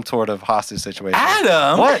like some sort of hostage situation.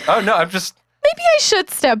 Adam. What? Oh no, I'm just. Maybe I should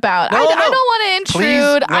step out. No, I no. don't want to Please,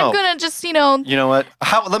 intrude. no. I'm gonna just, You know what?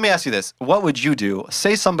 Let me ask you this: what would you do?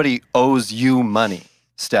 Say somebody owes you money,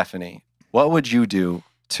 Stephanie. What would you do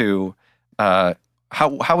to?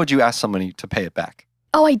 How would you ask somebody to pay it back?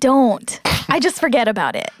 Oh, I don't. I just forget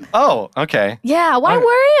about it. Oh, okay. Yeah, why Alright.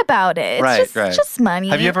 worry about it? It's Right. just money.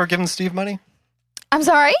 Have you ever given Steve money? I'm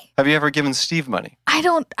sorry? Have you ever given Steve money? I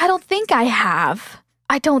don't think I have.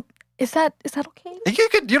 I don't. Is that okay?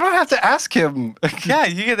 You don't have to ask him. Yeah,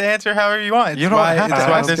 you get to answer however you want. You don't have to It's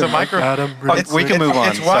why ask there's a him. microphone. Adam, really we can move on.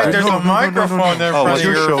 It's why Sorry. there's No, a no, no, no, microphone there Oh, for what's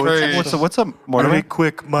your your show? face. What's up, Really Mortimer?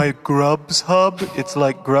 quick, my Grubs hub, it's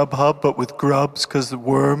like Grubhub, but with grubs because the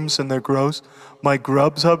worms and they're gross. My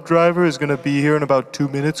Grubs hub driver is going to be here in about 2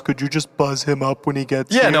 minutes. Could you just buzz him up when he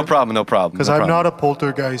gets here? Yeah, no problem. Because I'm not a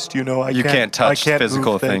poltergeist, you know. You can't touch I can't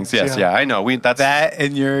physical move things. Yes, yeah, I know. That's. That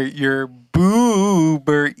and your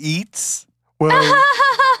Boober Eats. Well, Oh,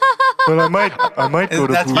 Oh, But I might go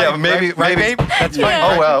to That's food. fine, Yeah, maybe- right, maybe- babe? That's fine.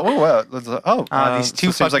 Yeah. Oh wow! Oh wow! These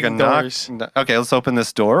two so it seems like a fucking knock. doors. Okay, let's open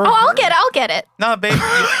this door. Oh, I'll get it. No, babe,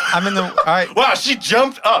 I'm in the. All right. Wow, she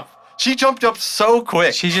jumped up. She jumped up so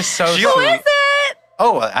quick. She's just so She- Who sweet. is it?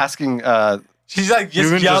 Asking. She's like You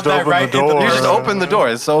just can yelled just that open right the in the door. You just Or- open the door.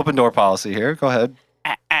 It's the open door policy here. Go ahead.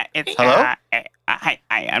 It's, Hello? Hi,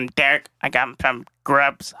 I'm Derek. I got from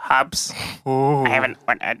Grubs Hubs. Oh, I have an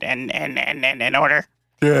order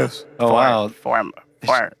yes. Oh wow. for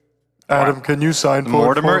Adam, can you sign for it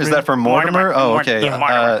Mortimer? for Is me? that for Mortimer? Oh, okay. Yeah,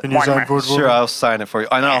 Mortimer. Can you sign for it for Sure, me? I'll sign it for you.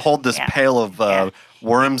 And I'll hold this Yeah. pail of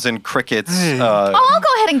worms and crickets. Hey. Oh, I'll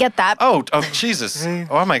go ahead and get that. Oh, Jesus. Hey.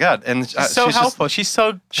 Oh, my God. And She's so she's helpful. She's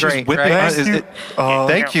so she's great. whipping right? Thank you.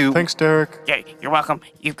 Thank you. Thanks, Derek. Yeah, you're welcome.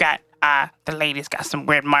 You've got the lady's got some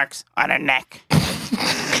weird marks on her neck.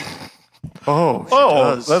 Oh, she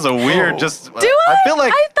Oh, does. that's a weird. Oh. Just Do I? I feel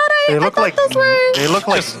like They I look thought like those were. they look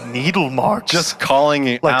like needle marks. just calling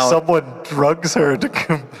it like out. someone drugs her to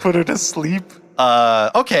put her to sleep.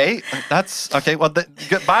 Okay, that's okay. Well,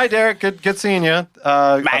 goodbye, Derek. Good seeing you.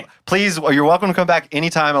 Bye. Please, you're welcome to come back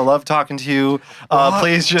anytime. I love talking to you.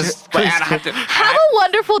 Please just. But I don't have to. Have a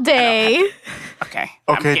wonderful day. Okay.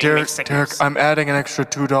 I'm Okay, getting Derek. mixed Derek, signals. I'm adding an extra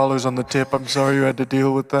 $2 on the tip. I'm sorry you had to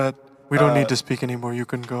deal with that. We don't need to speak anymore. You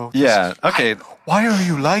can go. Yeah. Okay. Why are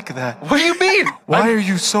you like that? What do you mean? Why are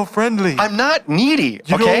you so friendly? I'm not needy.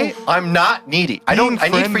 You Okay. don't- I'm not needy. I Being need for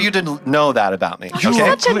friendly- you to know that about me. You're Okay.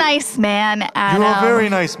 such a nice man, Adam. You're a very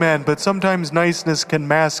nice man, but sometimes niceness can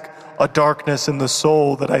mask a darkness in the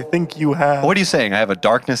soul that I think you have. What are you saying? I have a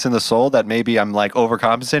darkness in the soul that maybe I'm like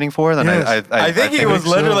overcompensating for. Then Yes. I think he was so.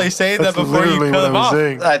 literally saying that That's before you literally cut what him I was off.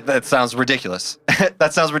 saying. That sounds ridiculous.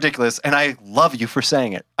 That sounds ridiculous, and I love you for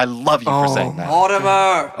saying it. I love you for Oh. saying that.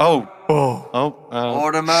 Mortimer! Oh, Oh,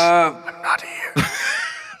 Mortimer! not here.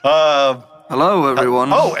 Hello,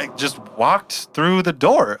 everyone. I just walked through the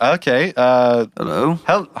door. Okay. Hello.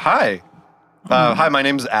 Hi. Hi, my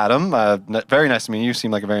name's Adam. Very nice to meet you. You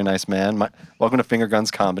seem like a very nice man. Welcome to Finger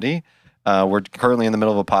Guns Comedy. We're currently in the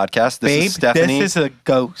middle of a podcast. This Babe, is Stephanie. this is a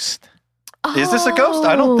ghost. Is this a ghost?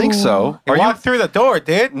 I don't think so. He walked through the door,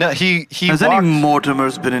 dude. No, he Has walked. any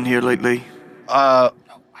Mortimers been in here lately?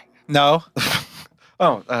 No.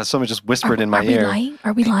 Someone just whispered in my Are we ear. lying?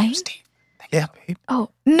 Are we lying? Yeah, babe. Oh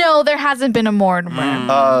no, there hasn't been a Mortimer.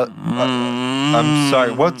 I'm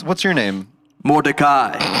sorry. What's your name?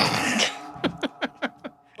 Mordecai.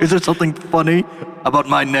 Is there something funny about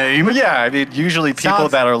my name? Yeah, I mean, usually people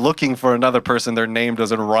Sounds- that are looking for another person, their name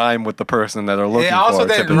doesn't rhyme with the person that are looking It also for.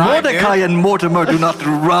 didn't typically. rhyme. Mordecai and Mortimer do not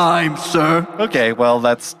rhyme, sir. Okay, well,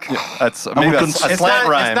 that's maybe will a cons- slant It's not,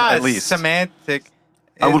 rhyme it's not at least. semantic.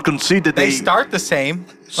 I will concede that They start the same.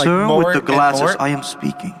 Like Sir, Mort with the and glasses, Mort. I am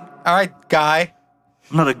speaking. All right, guy.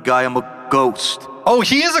 I'm not a guy, I'm a ghost. Oh,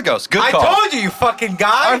 he is a ghost. Good I call. told you, you fucking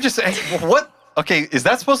guy. I'm just saying. What? Okay, is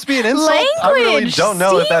that supposed to be an insult? I really Language, don't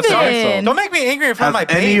know if that's an Steven. insult. Don't make me angry in front Have of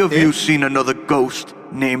my any babe, of dude. you seen another ghost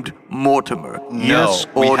named Mortimer? yes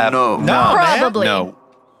we or have no? No, man. Probably. No.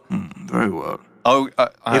 Very well. Oh,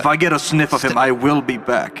 If I get a sniff of him, I will be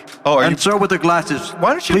back. Oh, are and you- sir with the glasses, Why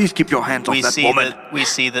don't you- please keep your hands off We that see woman.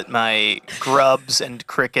 that my grubs and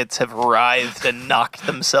crickets have writhed and knocked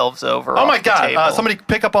themselves over. oh off my the God! table. Somebody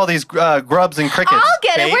pick up all these grubs and crickets. I'll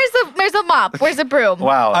get it. Babe. Where's the mop? Where's the broom?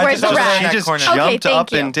 Wow! I Where's just- the just- rat? She just corner. Okay, jumped thank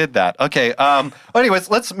up you. and did that. Okay. Anyways,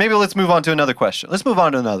 let's move on to another question. Let's move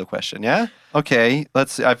on to another question. Yeah. Okay.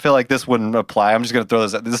 I feel like this wouldn't apply. I'm just going to throw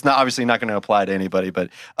this out. This is obviously not going to apply to anybody, but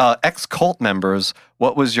ex-cult members,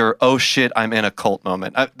 what was your "oh shit, I'm in a cult"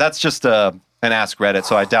 moment? That's just an Ask Reddit,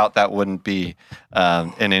 so I doubt that wouldn't be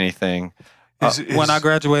in anything. When I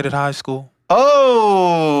graduated high school.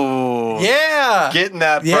 Oh. Yeah. Getting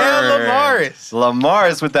that burn. Yeah, Lamaris.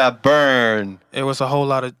 Lamaris with that burn. It was a whole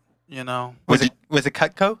lot of, Was it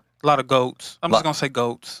Cutco? a lot of goats. I'm just going to say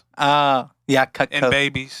goats Yeah, Cutco. and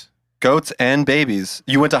babies. Goats and babies.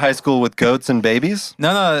 You went to high school with goats and babies?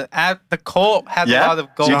 No, at the cult had Yeah? a lot of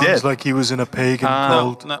gold. You Sounds did. like he was in a pagan No,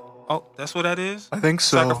 cult. no. Oh, that's what that is? I think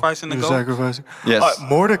so. Sacrificing the He was goats? sacrificing. Yes.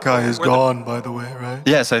 Mordecai is Where the- gone, by the way, right?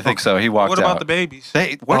 Yes, I think so. He walked What out. about the babies?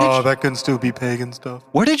 Hey, where That can still be pagan stuff.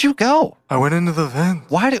 did you go? I went into the vent.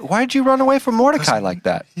 Why did you run away from Mordecai like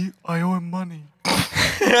that? I owe him money.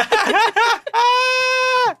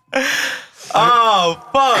 Oh,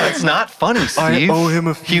 fuck. It's not funny, Steve. I owe him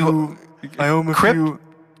a few. I owe him a Crypt few.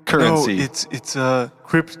 currency. No, it's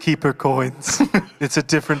Crypt Keeper coins. It's a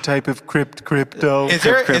different type of crypto. Is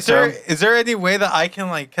there any way that I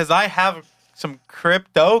can because I have some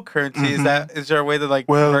cryptocurrency? Is there a way to Well,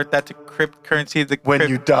 convert that to cryptocurrency? When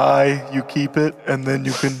you die, you keep it, and then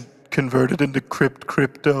you can converted into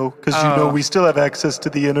crypto because we still have access to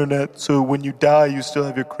the internet. So when you die, you still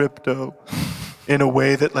have your crypto. In a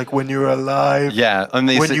way that, like, when you're alive,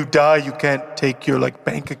 when you die, you can't take your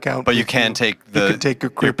bank account, but you can take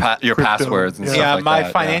your passwords and stuff like that. Yeah, my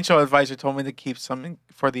financial advisor told me to keep something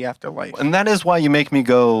for the afterlife, and that is why you make me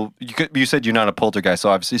go. You said you're not a poltergeist, so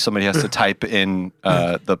obviously somebody has to type in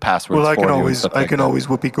the passwords. Well, I can always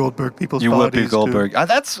Whoopi Goldberg people's you bodies. Whoopi Goldberg.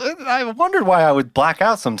 I wondered why I would black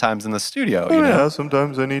out sometimes in the studio. Oh, yeah,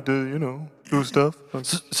 sometimes I need to do stuff.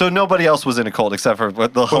 So nobody else was in a cult except for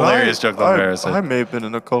the hilarious joke that Mara said. I may have been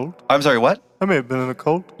in a cult. I'm sorry, what? I may have been in a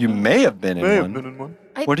cult. You may have been in one. Have been in one.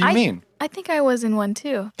 What do you mean? I think I was in one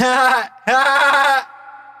too.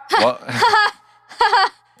 What?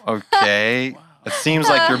 Okay. It seems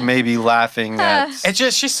like you're maybe laughing at... It's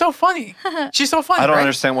just, she's so funny. She's so funny, I don't right?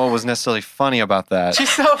 understand what was necessarily funny about that. She's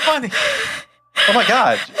so funny. Oh my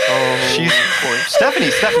God. She's...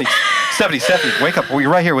 Stephanie, wake up. You're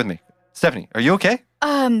right here with me. Stephanie, are you okay?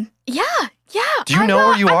 Yeah. Do you know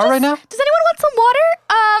where you are right now? Does anyone want some water?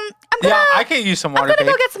 I'm gonna. Yeah, I can use some water. I'm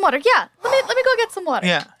gonna go get some water. Yeah, let me go get some water.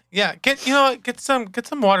 Yeah. Get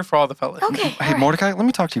some water for all the fellas. Okay. Hey, Mordecai, let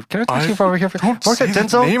me talk to you. Can I talk to you over here? Don't Mordecai, say that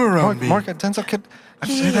Denzel. name around me. Mordecai, Denzel, I've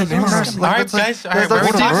said that name around me. All right, guys. All right,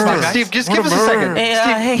 we're Steve, just give us a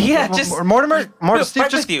second. Mortimer, Steve,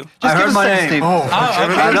 right just with you. I heard my name. Steve.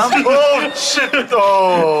 Oh, shit.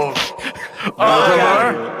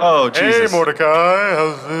 Oh, Jesus. Hey, Mordecai.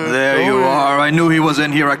 How's it There you going? are. I knew he was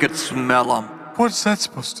in here. I could smell him. What's that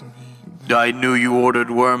supposed to mean? I knew you ordered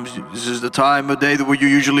worms. This is the time of day where you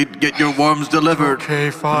usually get your worms delivered. Okay,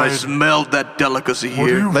 And fine. I smelled that delicacy What do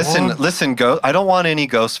here. you want? Listen, ghost. I don't want any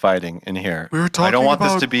ghost fighting in here. We were I talking don't want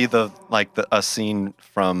this about- to be a scene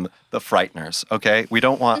from The Frighteners. Okay, I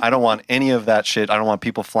don't want any of that shit. I don't want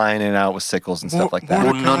people flying in and out with sickles and stuff like that.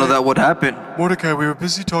 Well, none of that would happen. Mordecai, we were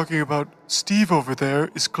busy talking about Steve over there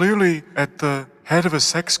is clearly at the head of a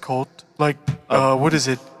sex cult. What is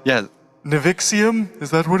it? Yeah, Nevixium?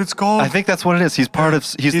 Is that what it's called? I think that's what it is. He's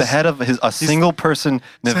the head of a single person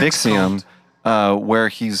Nevixium, where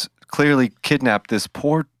he's clearly kidnapped this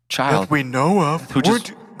poor child. That we know of.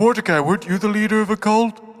 Mordecai, weren't you the leader of a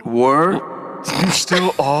cult? Were? You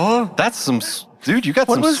still are? That's dude. You got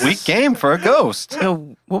some sweet game for a ghost.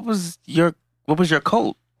 What was your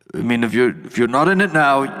cult? I mean, if you're not in it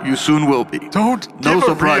now, you soon will be. Don't No give a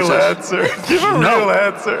surprises. real answer. Give a real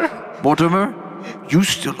answer. Mortimer, you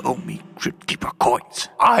still owe me Crypt Keeper coins.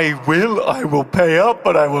 I will pay up,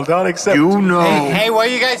 but I will not accept. You know. Hey, what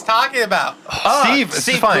are you guys talking about? Steve,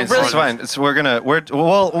 it's fine. It's fine. Let's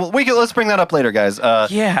bring that up later, guys.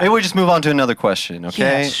 Maybe we just move on to another question,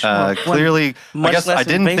 okay? Yeah, sure. Clearly, I guess I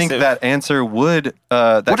didn't think that answer would.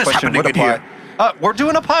 That What is question would happening in apply. We're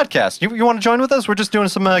doing a podcast. You want to join with us? We're just doing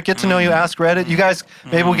some get to know you, ask Reddit. You guys,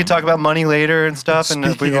 maybe we could talk about money later and stuff.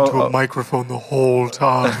 Speaking into a microphone the whole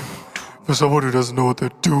time. For someone who doesn't know what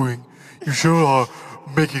they're doing, you sure are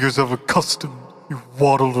making yourself accustomed. You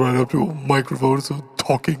waddled right up to a microphone and started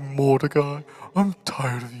talking Mordecai. I'm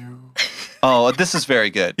tired of you. Oh, this is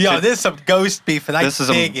very good. Yo, this is some ghost beef, and I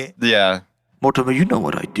dig it. Yeah. Mortimer, you know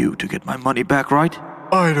what I do to get my money back, right?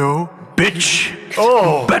 I know. Bitch!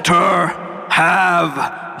 Oh, Better have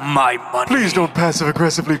my money. please don't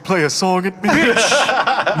passive-aggressively play a song at me.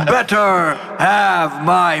 Better have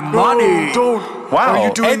my money. No, don't. Wow. Are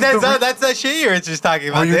you doing Hey, the... that's that shit you were just talking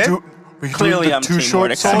Are about, you, dude. are you Clearly, doing the I'm Too Team Short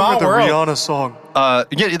Mordecai. song Small or the world. Rihanna song?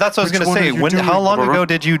 Yeah, that's what I was Which going to one say. are you doing, How long Barbara? ago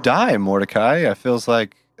did you die, Mordecai? I feels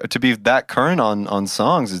like to be that current on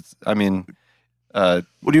songs. What do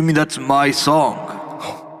you mean that's my song?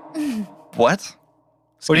 What?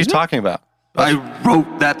 What are you talking about? I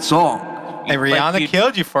wrote that song. And Rihanna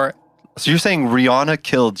killed you for it. So you're saying Rihanna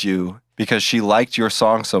killed you because she liked your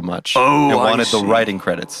song so much Oh, and I wanted the see. writing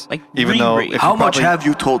credits, Like even though Riri. if How you much probably- have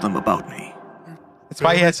you told them about me? That's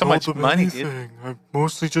why he had so Barely much told them money, dude. anything. I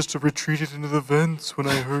mostly just retreated into the vents when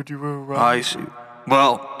I heard you were around. I see.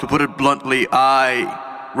 Well, to put it bluntly,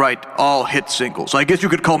 I write all hit singles. I guess you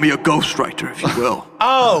could call me a ghostwriter, if you will.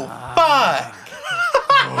 Oh, fuck.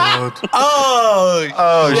 God.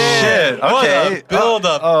 Oh, shit. What Okay. a build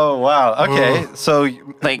up. Oh wow. Okay. So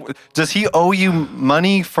Like- does he owe you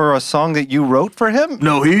money for a song that you wrote for him?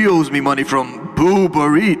 No, he owes me money from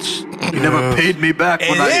Boober Eats. He never paid me back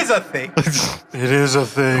when It is a thing. It is a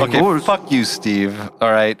thing. Okay, fuck you, Steve.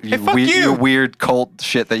 All right, fuck you. your weird cult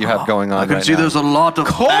shit that you have going on. I can right see now. there's a lot of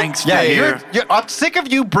angst Yeah, here. I'm sick of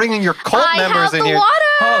you bringing your cult I members have in the here. water.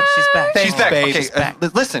 Oh, she's back. She's back. babe. Okay, She's back.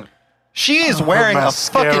 listen. She is wearing a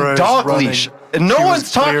mascara fucking is dog running. leash. And no She was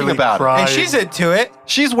one's talking clearly about it. crying. And she's into it.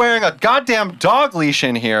 She's wearing a goddamn dog leash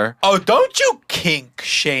in here. Oh, don't you kink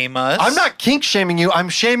shame us? I'm not kink shaming you. I'm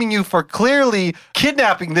shaming you for clearly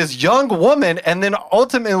kidnapping this young woman and then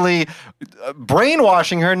ultimately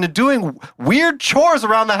brainwashing her into doing weird chores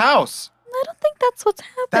around the house. I don't think that's what's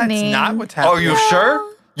happening. That's not what's Are happening. you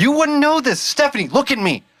sure? You wouldn't know this. Stephanie, look at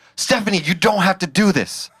me. Stephanie, you don't have to do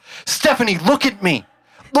this. Stephanie, look at me.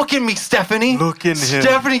 Look at me, Stephanie. Look in him.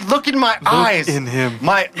 Stephanie, look in my eyes. in him.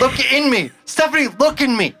 Look in me. Stephanie, look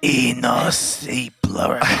in me. And she just fell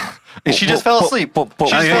asleep. She just fell asleep.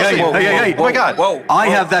 Hey, Oh my God. I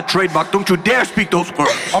have that trademark. Don't you dare speak those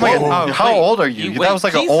words. Oh my God. Oh, How wait. old are you? Wait, That was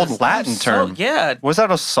like an Jesus, old Latin term. Yeah. Was that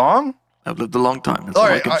a song? I've lived a long time. That's all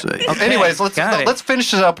I can say. Anyways, got it. let's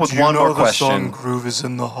finish it up with Do you one know more the song question. Groove is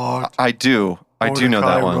in the Heart? I do. I do know that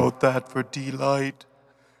Mordecai one. wrote that for Delight.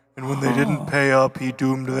 And when they didn't pay up, he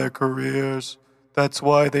doomed their careers. That's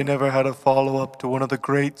why they never had a follow-up to one of the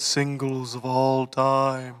great singles of all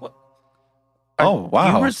time. Oh,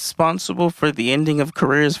 wow. You responsible for the ending of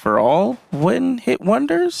careers for all one-hit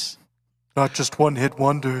wonders? Not just one-hit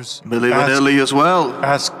wonders. Milli Ask- Vanilli as well.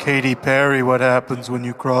 Ask Katy Perry what happens when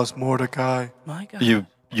you cross Mordecai. My God.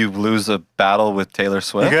 You lose a battle with Taylor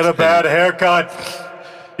Swift? You get a bad haircut.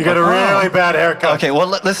 You get a really bad haircut. Okay, well,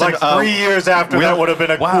 listen. Like 3 years after we- that would have been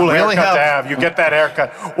a wow, cool we only haircut to have- have. You get that haircut.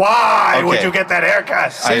 Why would Okay. you get that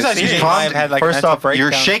haircut? Seems like she might have had, like, First mental off, you're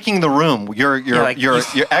breakdown. shaking the room. Your like, your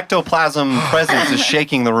ectoplasm presence is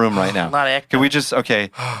shaking the room right now. Not ecto. Can we just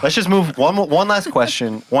let's just move one last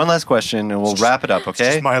question, and we'll wrap it up,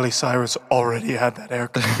 okay? Miley Cyrus already had that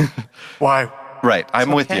haircut. Why? Right,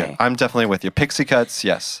 I'm with you. okay. I'm definitely with you. Pixie cuts,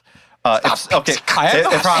 yes. Okay, I have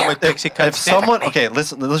no problem with pixie cuts. If someone,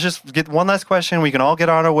 listen, let's just get one last question. We can all get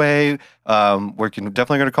on our way. We're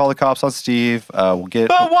definitely going to call the cops on Steve. We'll get.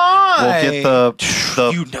 But why? We'll get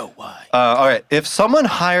the. You know why. All right. If someone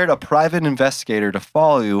hired a private investigator to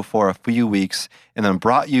follow you for a few weeks and then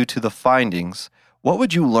brought you to the findings, what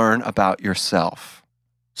would you learn about yourself?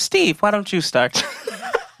 Steve, why don't you start?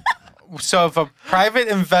 So if a private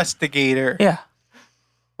investigator Yeah.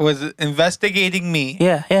 was investigating me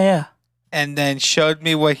Yeah. and then showed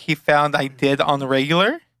me what he found I did on the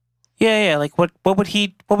regular, Yeah. Like what would he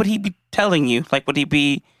be telling you? Like would he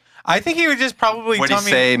be I think he would just probably What do tell you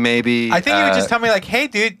me. say? Maybe. I think he would just tell me like, "Hey,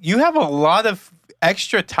 dude, you have a lot of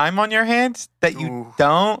extra time on your hands that you Ooh.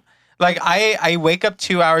 don't." Like I wake up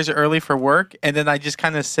 2 hours early for work, and then I just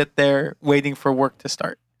kind of sit there waiting for work to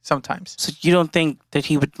start. Sometimes. so you don't think that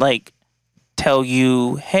he would like tell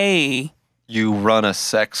you, "Hey, You run a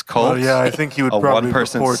sex cult. Well, yeah, I think he would A probably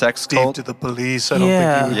one-person report sex Steve cult? to the police. I don't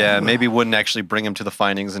Yeah. think he would. Yeah, maybe wouldn't actually bring him to the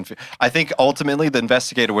findings, and I think ultimately the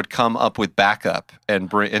investigator would come up with backup and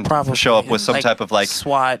probably show up with some like, type of like,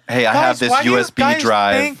 SWAT." hey, I have Guys, this why do you USB guys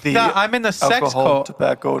drive. think The that I'm in the sex Alcohol, cult.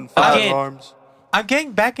 tobacco, and Again. firearms. I'm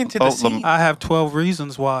getting back into the Oh, scene. I have 12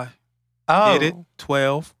 reasons why. Oh, Get it?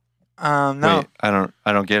 12. no, Wait,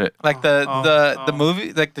 I don't get it. like the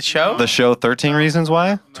movie, like the show. The show 13 Reasons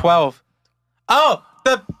Why? 12. Oh,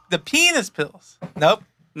 the penis pills. Nope.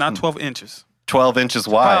 Not 12 inches. 12 Inches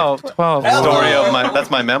Wide. 12. Story of that's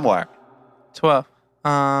my memoir. 12.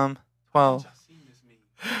 12.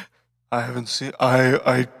 I haven't seen.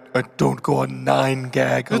 I don't go on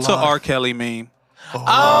 9gag. It's an R. Kelly meme. Oh,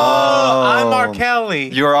 I'm R. Kelly.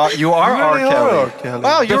 You are R. really Kelly. are R. Kelly.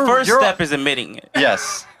 Wow, The you're first you're, step is admitting it.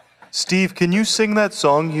 Yes. Steve, can you sing that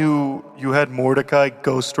song you had Mordecai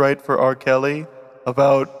ghostwrite for R. Kelly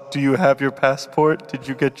about? Do you have your passport? Did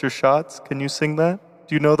you get your shots? Can you sing that?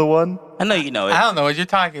 Do you know the one? I know you know it. I don't know what you're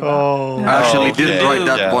talking about. Oh, I actually okay. didn't write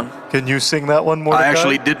that Yeah. one. can you sing that one, Mordecai? I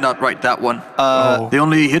actually did not write that one. Oh. The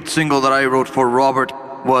only hit single that I wrote for Robert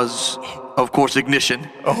was, of course, Ignition.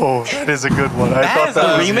 Oh, that is a good one. I thought is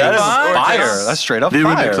that a was remix. That is Fire. fire. That's straight up The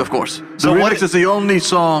fire. remix, of course. The So what- remix is the only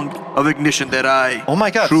song of Ignition that I Oh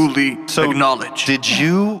my God. truly So acknowledge. Did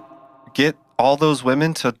you get all those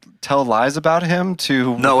women to tell lies about him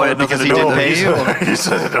to No, I had because nothing he to do didn't with pay you? He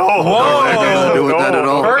said, no. Whoa. had nothing to do with that at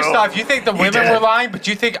all. First off, you think the women did. were lying, but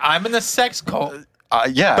you think I'm in the sex cult.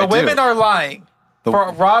 Yeah, The I do. women are lying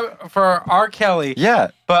for R. Kelly, Yeah.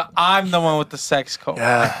 but I'm the one with the sex cult.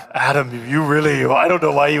 Yeah, Adam, you really, I don't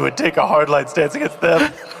know why you would take a hardline stance against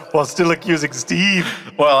them while still accusing Steve.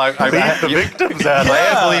 Well, I Believe the victims, Adam. I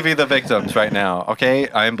am believing the victims right now. Okay,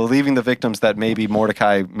 I am believing the victims that maybe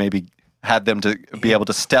Mordecai maybe had them to be able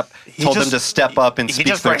to told them to step up and He speak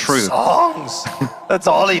just their writes truth. songs. That's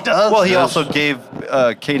all he does. Well, he also gave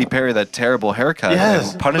Katy Perry that terrible haircut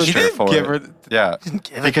Yes, and punished he her didn't for give it. her Yeah, give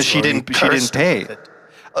it because to she her. He didn't cursed her pay. with it.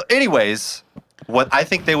 Anyways, what I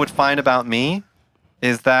think they would find about me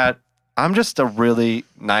is that I'm just a really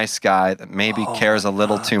nice guy that maybe cares a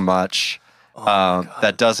little too much.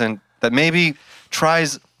 That maybe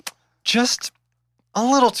tries just a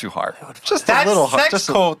little too hard. Just That's a little hard. sex Just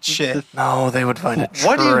a- cult shit. No, they would find a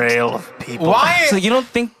What do you- trail of people. Why? So you don't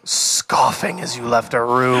think Scoffing as you left a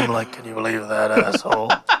room, like, can you believe that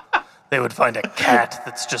asshole? They would find a cat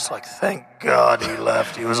that's just like, thank God he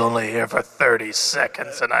left. He was only here for 30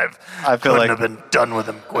 seconds, and I feel couldn't like- have been done with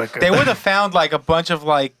him quicker. They would have found like a bunch of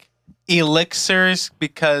like elixirs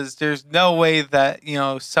because there's no way that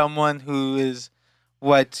someone who is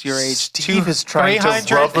what's your age Steve is trying to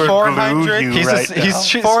 300, rubber glue 400? you He's, right he's, now.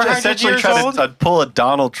 he's 400 essentially years trying old? to pull a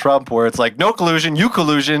Donald Trump, where it's like no collusion, you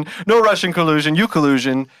collusion, no Russian collusion, you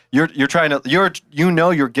collusion. You're trying to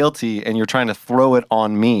you're guilty, and you're trying to throw it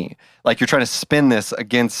on me. Like you're trying to spin this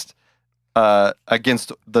against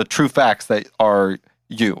the true facts that are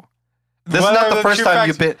you. This What is are not the the first true time facts?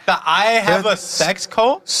 you've been. That I have a sex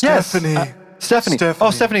cult? Stephanie. Stephanie.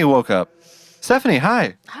 Oh, Stephanie woke up. Stephanie,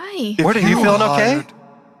 hi. Hi. Where are you feeling okay? hired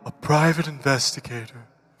a private investigator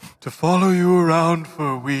to follow you around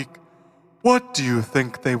for a week, what do you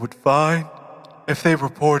think they would find if they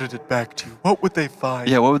reported it back to you? What would they find?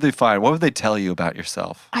 Yeah, what would they find? What would they tell you about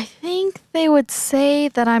yourself? I think they would say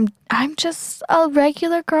that I'm just a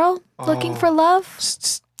regular girl looking for love, and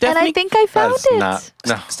Stephanie, I think I found That's it. not.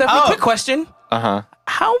 No. Stephanie, quick question. Uh-huh.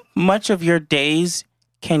 How much of your days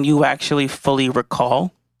can you actually fully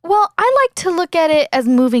recall? Well, I like to look at it as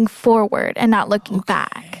moving forward and not looking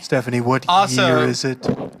back. Stephanie, what Also- year is it?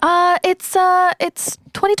 It's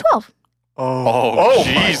 2012. Oh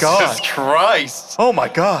my God. Christ. Oh my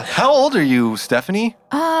God. How old are you, Stephanie?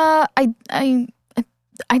 I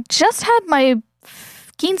just had my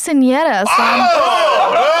quinceañera,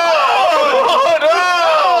 so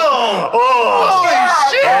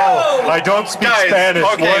I don't speak Spanish.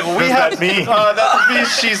 What does that mean? That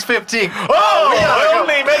means she's 15.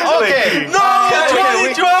 Only mentally. Okay.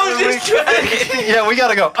 Yeah, we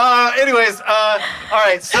gotta go. Anyways, all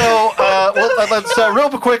right. So, let's real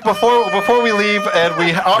quick before we leave, and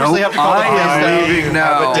we obviously have to call I the police am now. leaving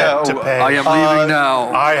now. debt to pay. I am leaving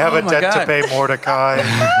now. I have a my debt to God. pay, Mordecai,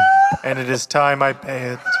 and it is time I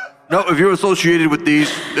pay it. No, if you're associated with these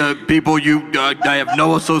people, I have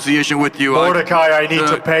no association with you. Mordecai, I need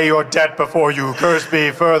to pay your debt before you curse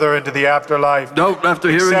me further into the afterlife. No, after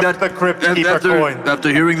hearing Except that, the Crypt Keeper coin. After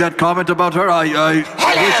hearing that comment about her, I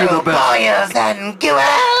wish you the best. boys and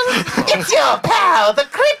girls. It's your pal, the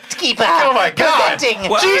Crypt Keeper. Oh my God. Presenting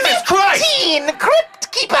Jesus Christ. 15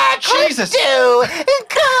 Crypt Keeper Jesus. crypto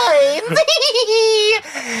coins.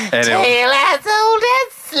 Anyway. Tale as old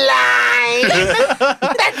as slime.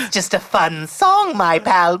 That's just a fun song my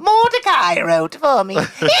pal Mordecai wrote for me.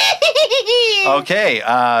 Okay.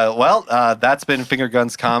 That's been Finger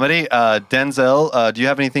Guns Comedy. Denzel, do you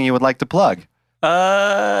have anything you would like to plug?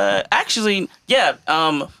 Actually, yeah.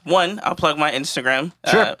 One, I'll plug my Instagram.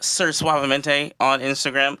 Sure. Sir Suavemente on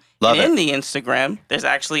Instagram. Love and it. in the Instagram, there's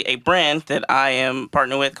actually a brand that I am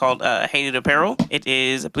partnered with called Hated Apparel. It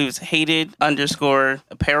is, I believe it's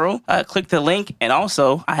Hated_Apparel. Click the link, and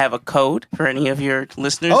also I have a code for any of your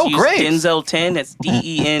listeners. Oh, Use great. Denzel10. That's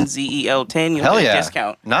DENZEL10. You'll Hell get yeah. a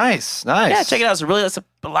discount. Nice. Yeah, check it out. It's a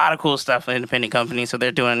lot of cool stuff for independent companies. So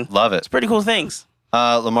they're doing Love it. pretty cool things.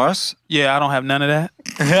 Lamaris, Yeah, I don't have none of that.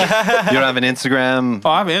 you don't have an Instagram? Oh,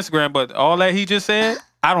 I have an Instagram, but all that he just said,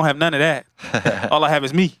 I don't have none of that. All I have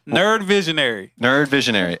is me. Nerd Visionary. Nerd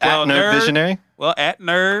Visionary. Well, At Nerd Visionary? Well, at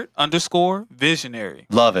nerd_visionary.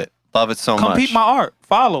 Love it. Love it so Come much. peep my art.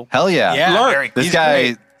 Follow. Hell yeah. Yeah, Lurk. This he's guy,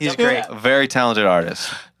 great. He's great. a very talented artist.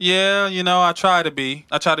 Yeah, I try to be.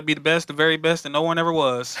 I try to be the best, the very best, and no one ever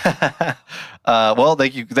was. Well,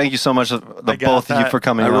 thank you so much, both of you, for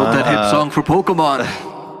coming I wrote on. that hit song for Pokemon.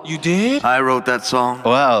 You did? I wrote that song.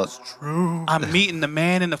 Wow, I'm meeting the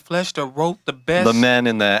man in the flesh that wrote the best. the men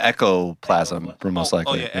in the ectoplasm, most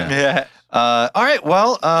likely. yeah. Yeah. All right.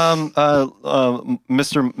 Well,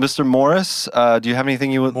 Mr. Morris, do you have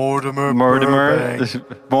anything you would? Mortimer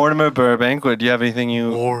Burbank. Mortimer Burbank. Do you have anything you?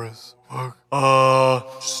 Morris. No,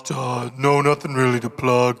 nothing really to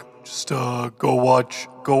plug. Just go watch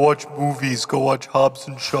movies. Go watch Hobbs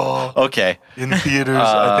and Shaw Okay. in theaters.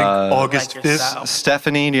 I think August Like 5th. yourself.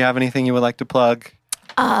 Stephanie, do you have anything you would like to plug?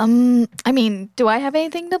 I mean, do I have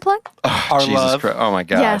anything to plug? Our Jesus love. Christ. Oh my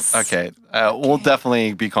God. Yes. Okay. We'll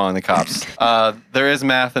definitely be calling the cops. There is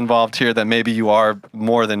math involved here that maybe you are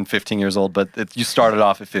more than 15 years old, but you started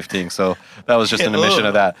off at 15, so that was just an admission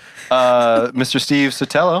of that. Mr. Steve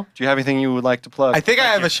Sotelo, do you have anything you would like to plug? I think I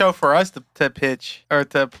have a show for us to pitch or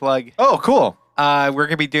to plug. Oh, cool. We're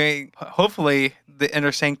gonna be doing hopefully the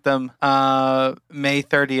Inner Sanctum May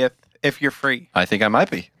 30th if you're free. I think I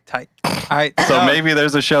might be. Tight. All right. So maybe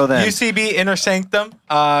there's a show then. UCB Inner Sanctum.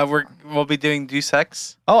 We'll be doing Deuce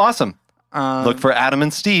X. Oh, awesome. Look for Adam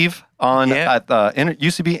and Steve at the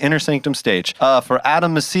UCB Inner Sanctum stage. For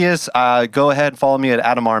Adam Macias, go ahead and follow me at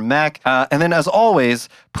Adam R. Mack. And then, as always,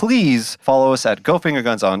 please follow us at Go Finger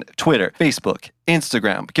Guns on Twitter, Facebook,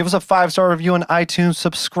 Instagram. Give us a 5-star review on iTunes.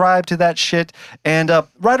 Subscribe to that shit. And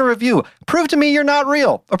write a review. Prove to me you're not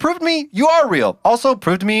real. Or prove to me you are real. Also,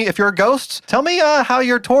 prove to me if you're a ghost. Tell me how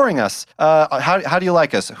you're touring us. How do you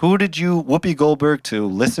like us? Who did you Whoopi Goldberg to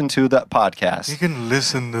listen to that podcast? You can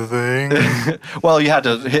listen to things. Well, you had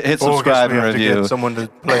to hit subscribe and review. To get someone to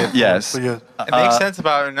play it. Yes. But It makes sense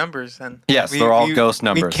about our numbers then. Yes, they're all ghost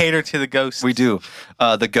numbers. We cater to the ghosts. We do.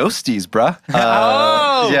 The ghosties, bruh.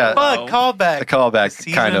 Fuck, callback. The callback,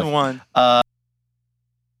 Season kind of. 1.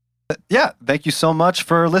 Yeah, thank you so much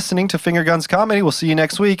for listening to Finger Guns Comedy. We'll see you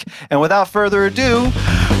next week. And without further ado...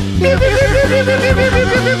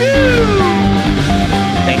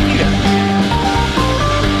 Thank you, guys.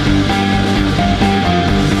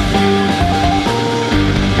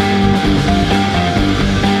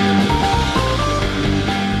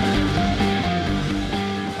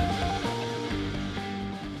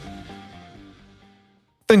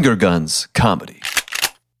 Finger Guns Comedy.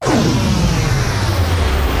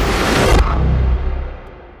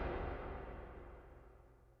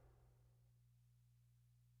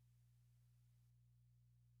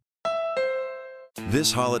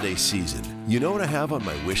 This holiday season, you know what I have on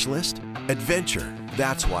my wish list? Adventure.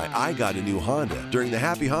 That's why I got a new Honda during the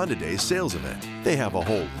Happy Honda Days sales event. They have a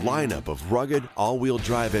whole lineup of rugged, all-wheel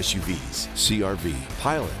drive SUVs, CR-V,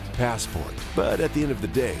 Pilot, Passport. But at the end of the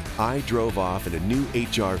day, I drove off in a new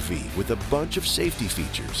HR-V with a bunch of safety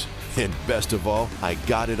features. And best of all, I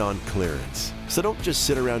got it on clearance. So don't just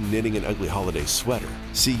sit around knitting an ugly holiday sweater.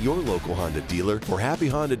 See your local Honda dealer for Happy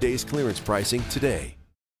Honda Days clearance pricing today.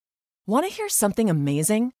 Want to hear something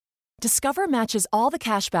amazing? Discover matches all the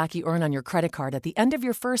cash back you earn on your credit card at the end of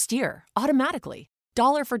your first year, automatically,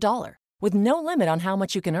 dollar for dollar, with no limit on how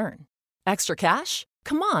much you can earn. Extra cash?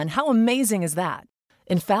 Come on, how amazing is that?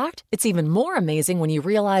 In fact, it's even more amazing when you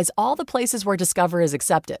realize all the places where Discover is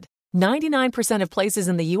accepted. 99% of places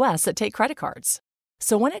in the U.S. that take credit cards.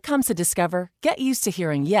 So when it comes to Discover, get used to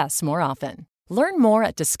hearing yes more often. Learn more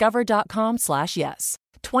at discover.com/yes.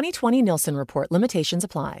 2020 Nielsen Report limitations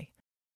apply.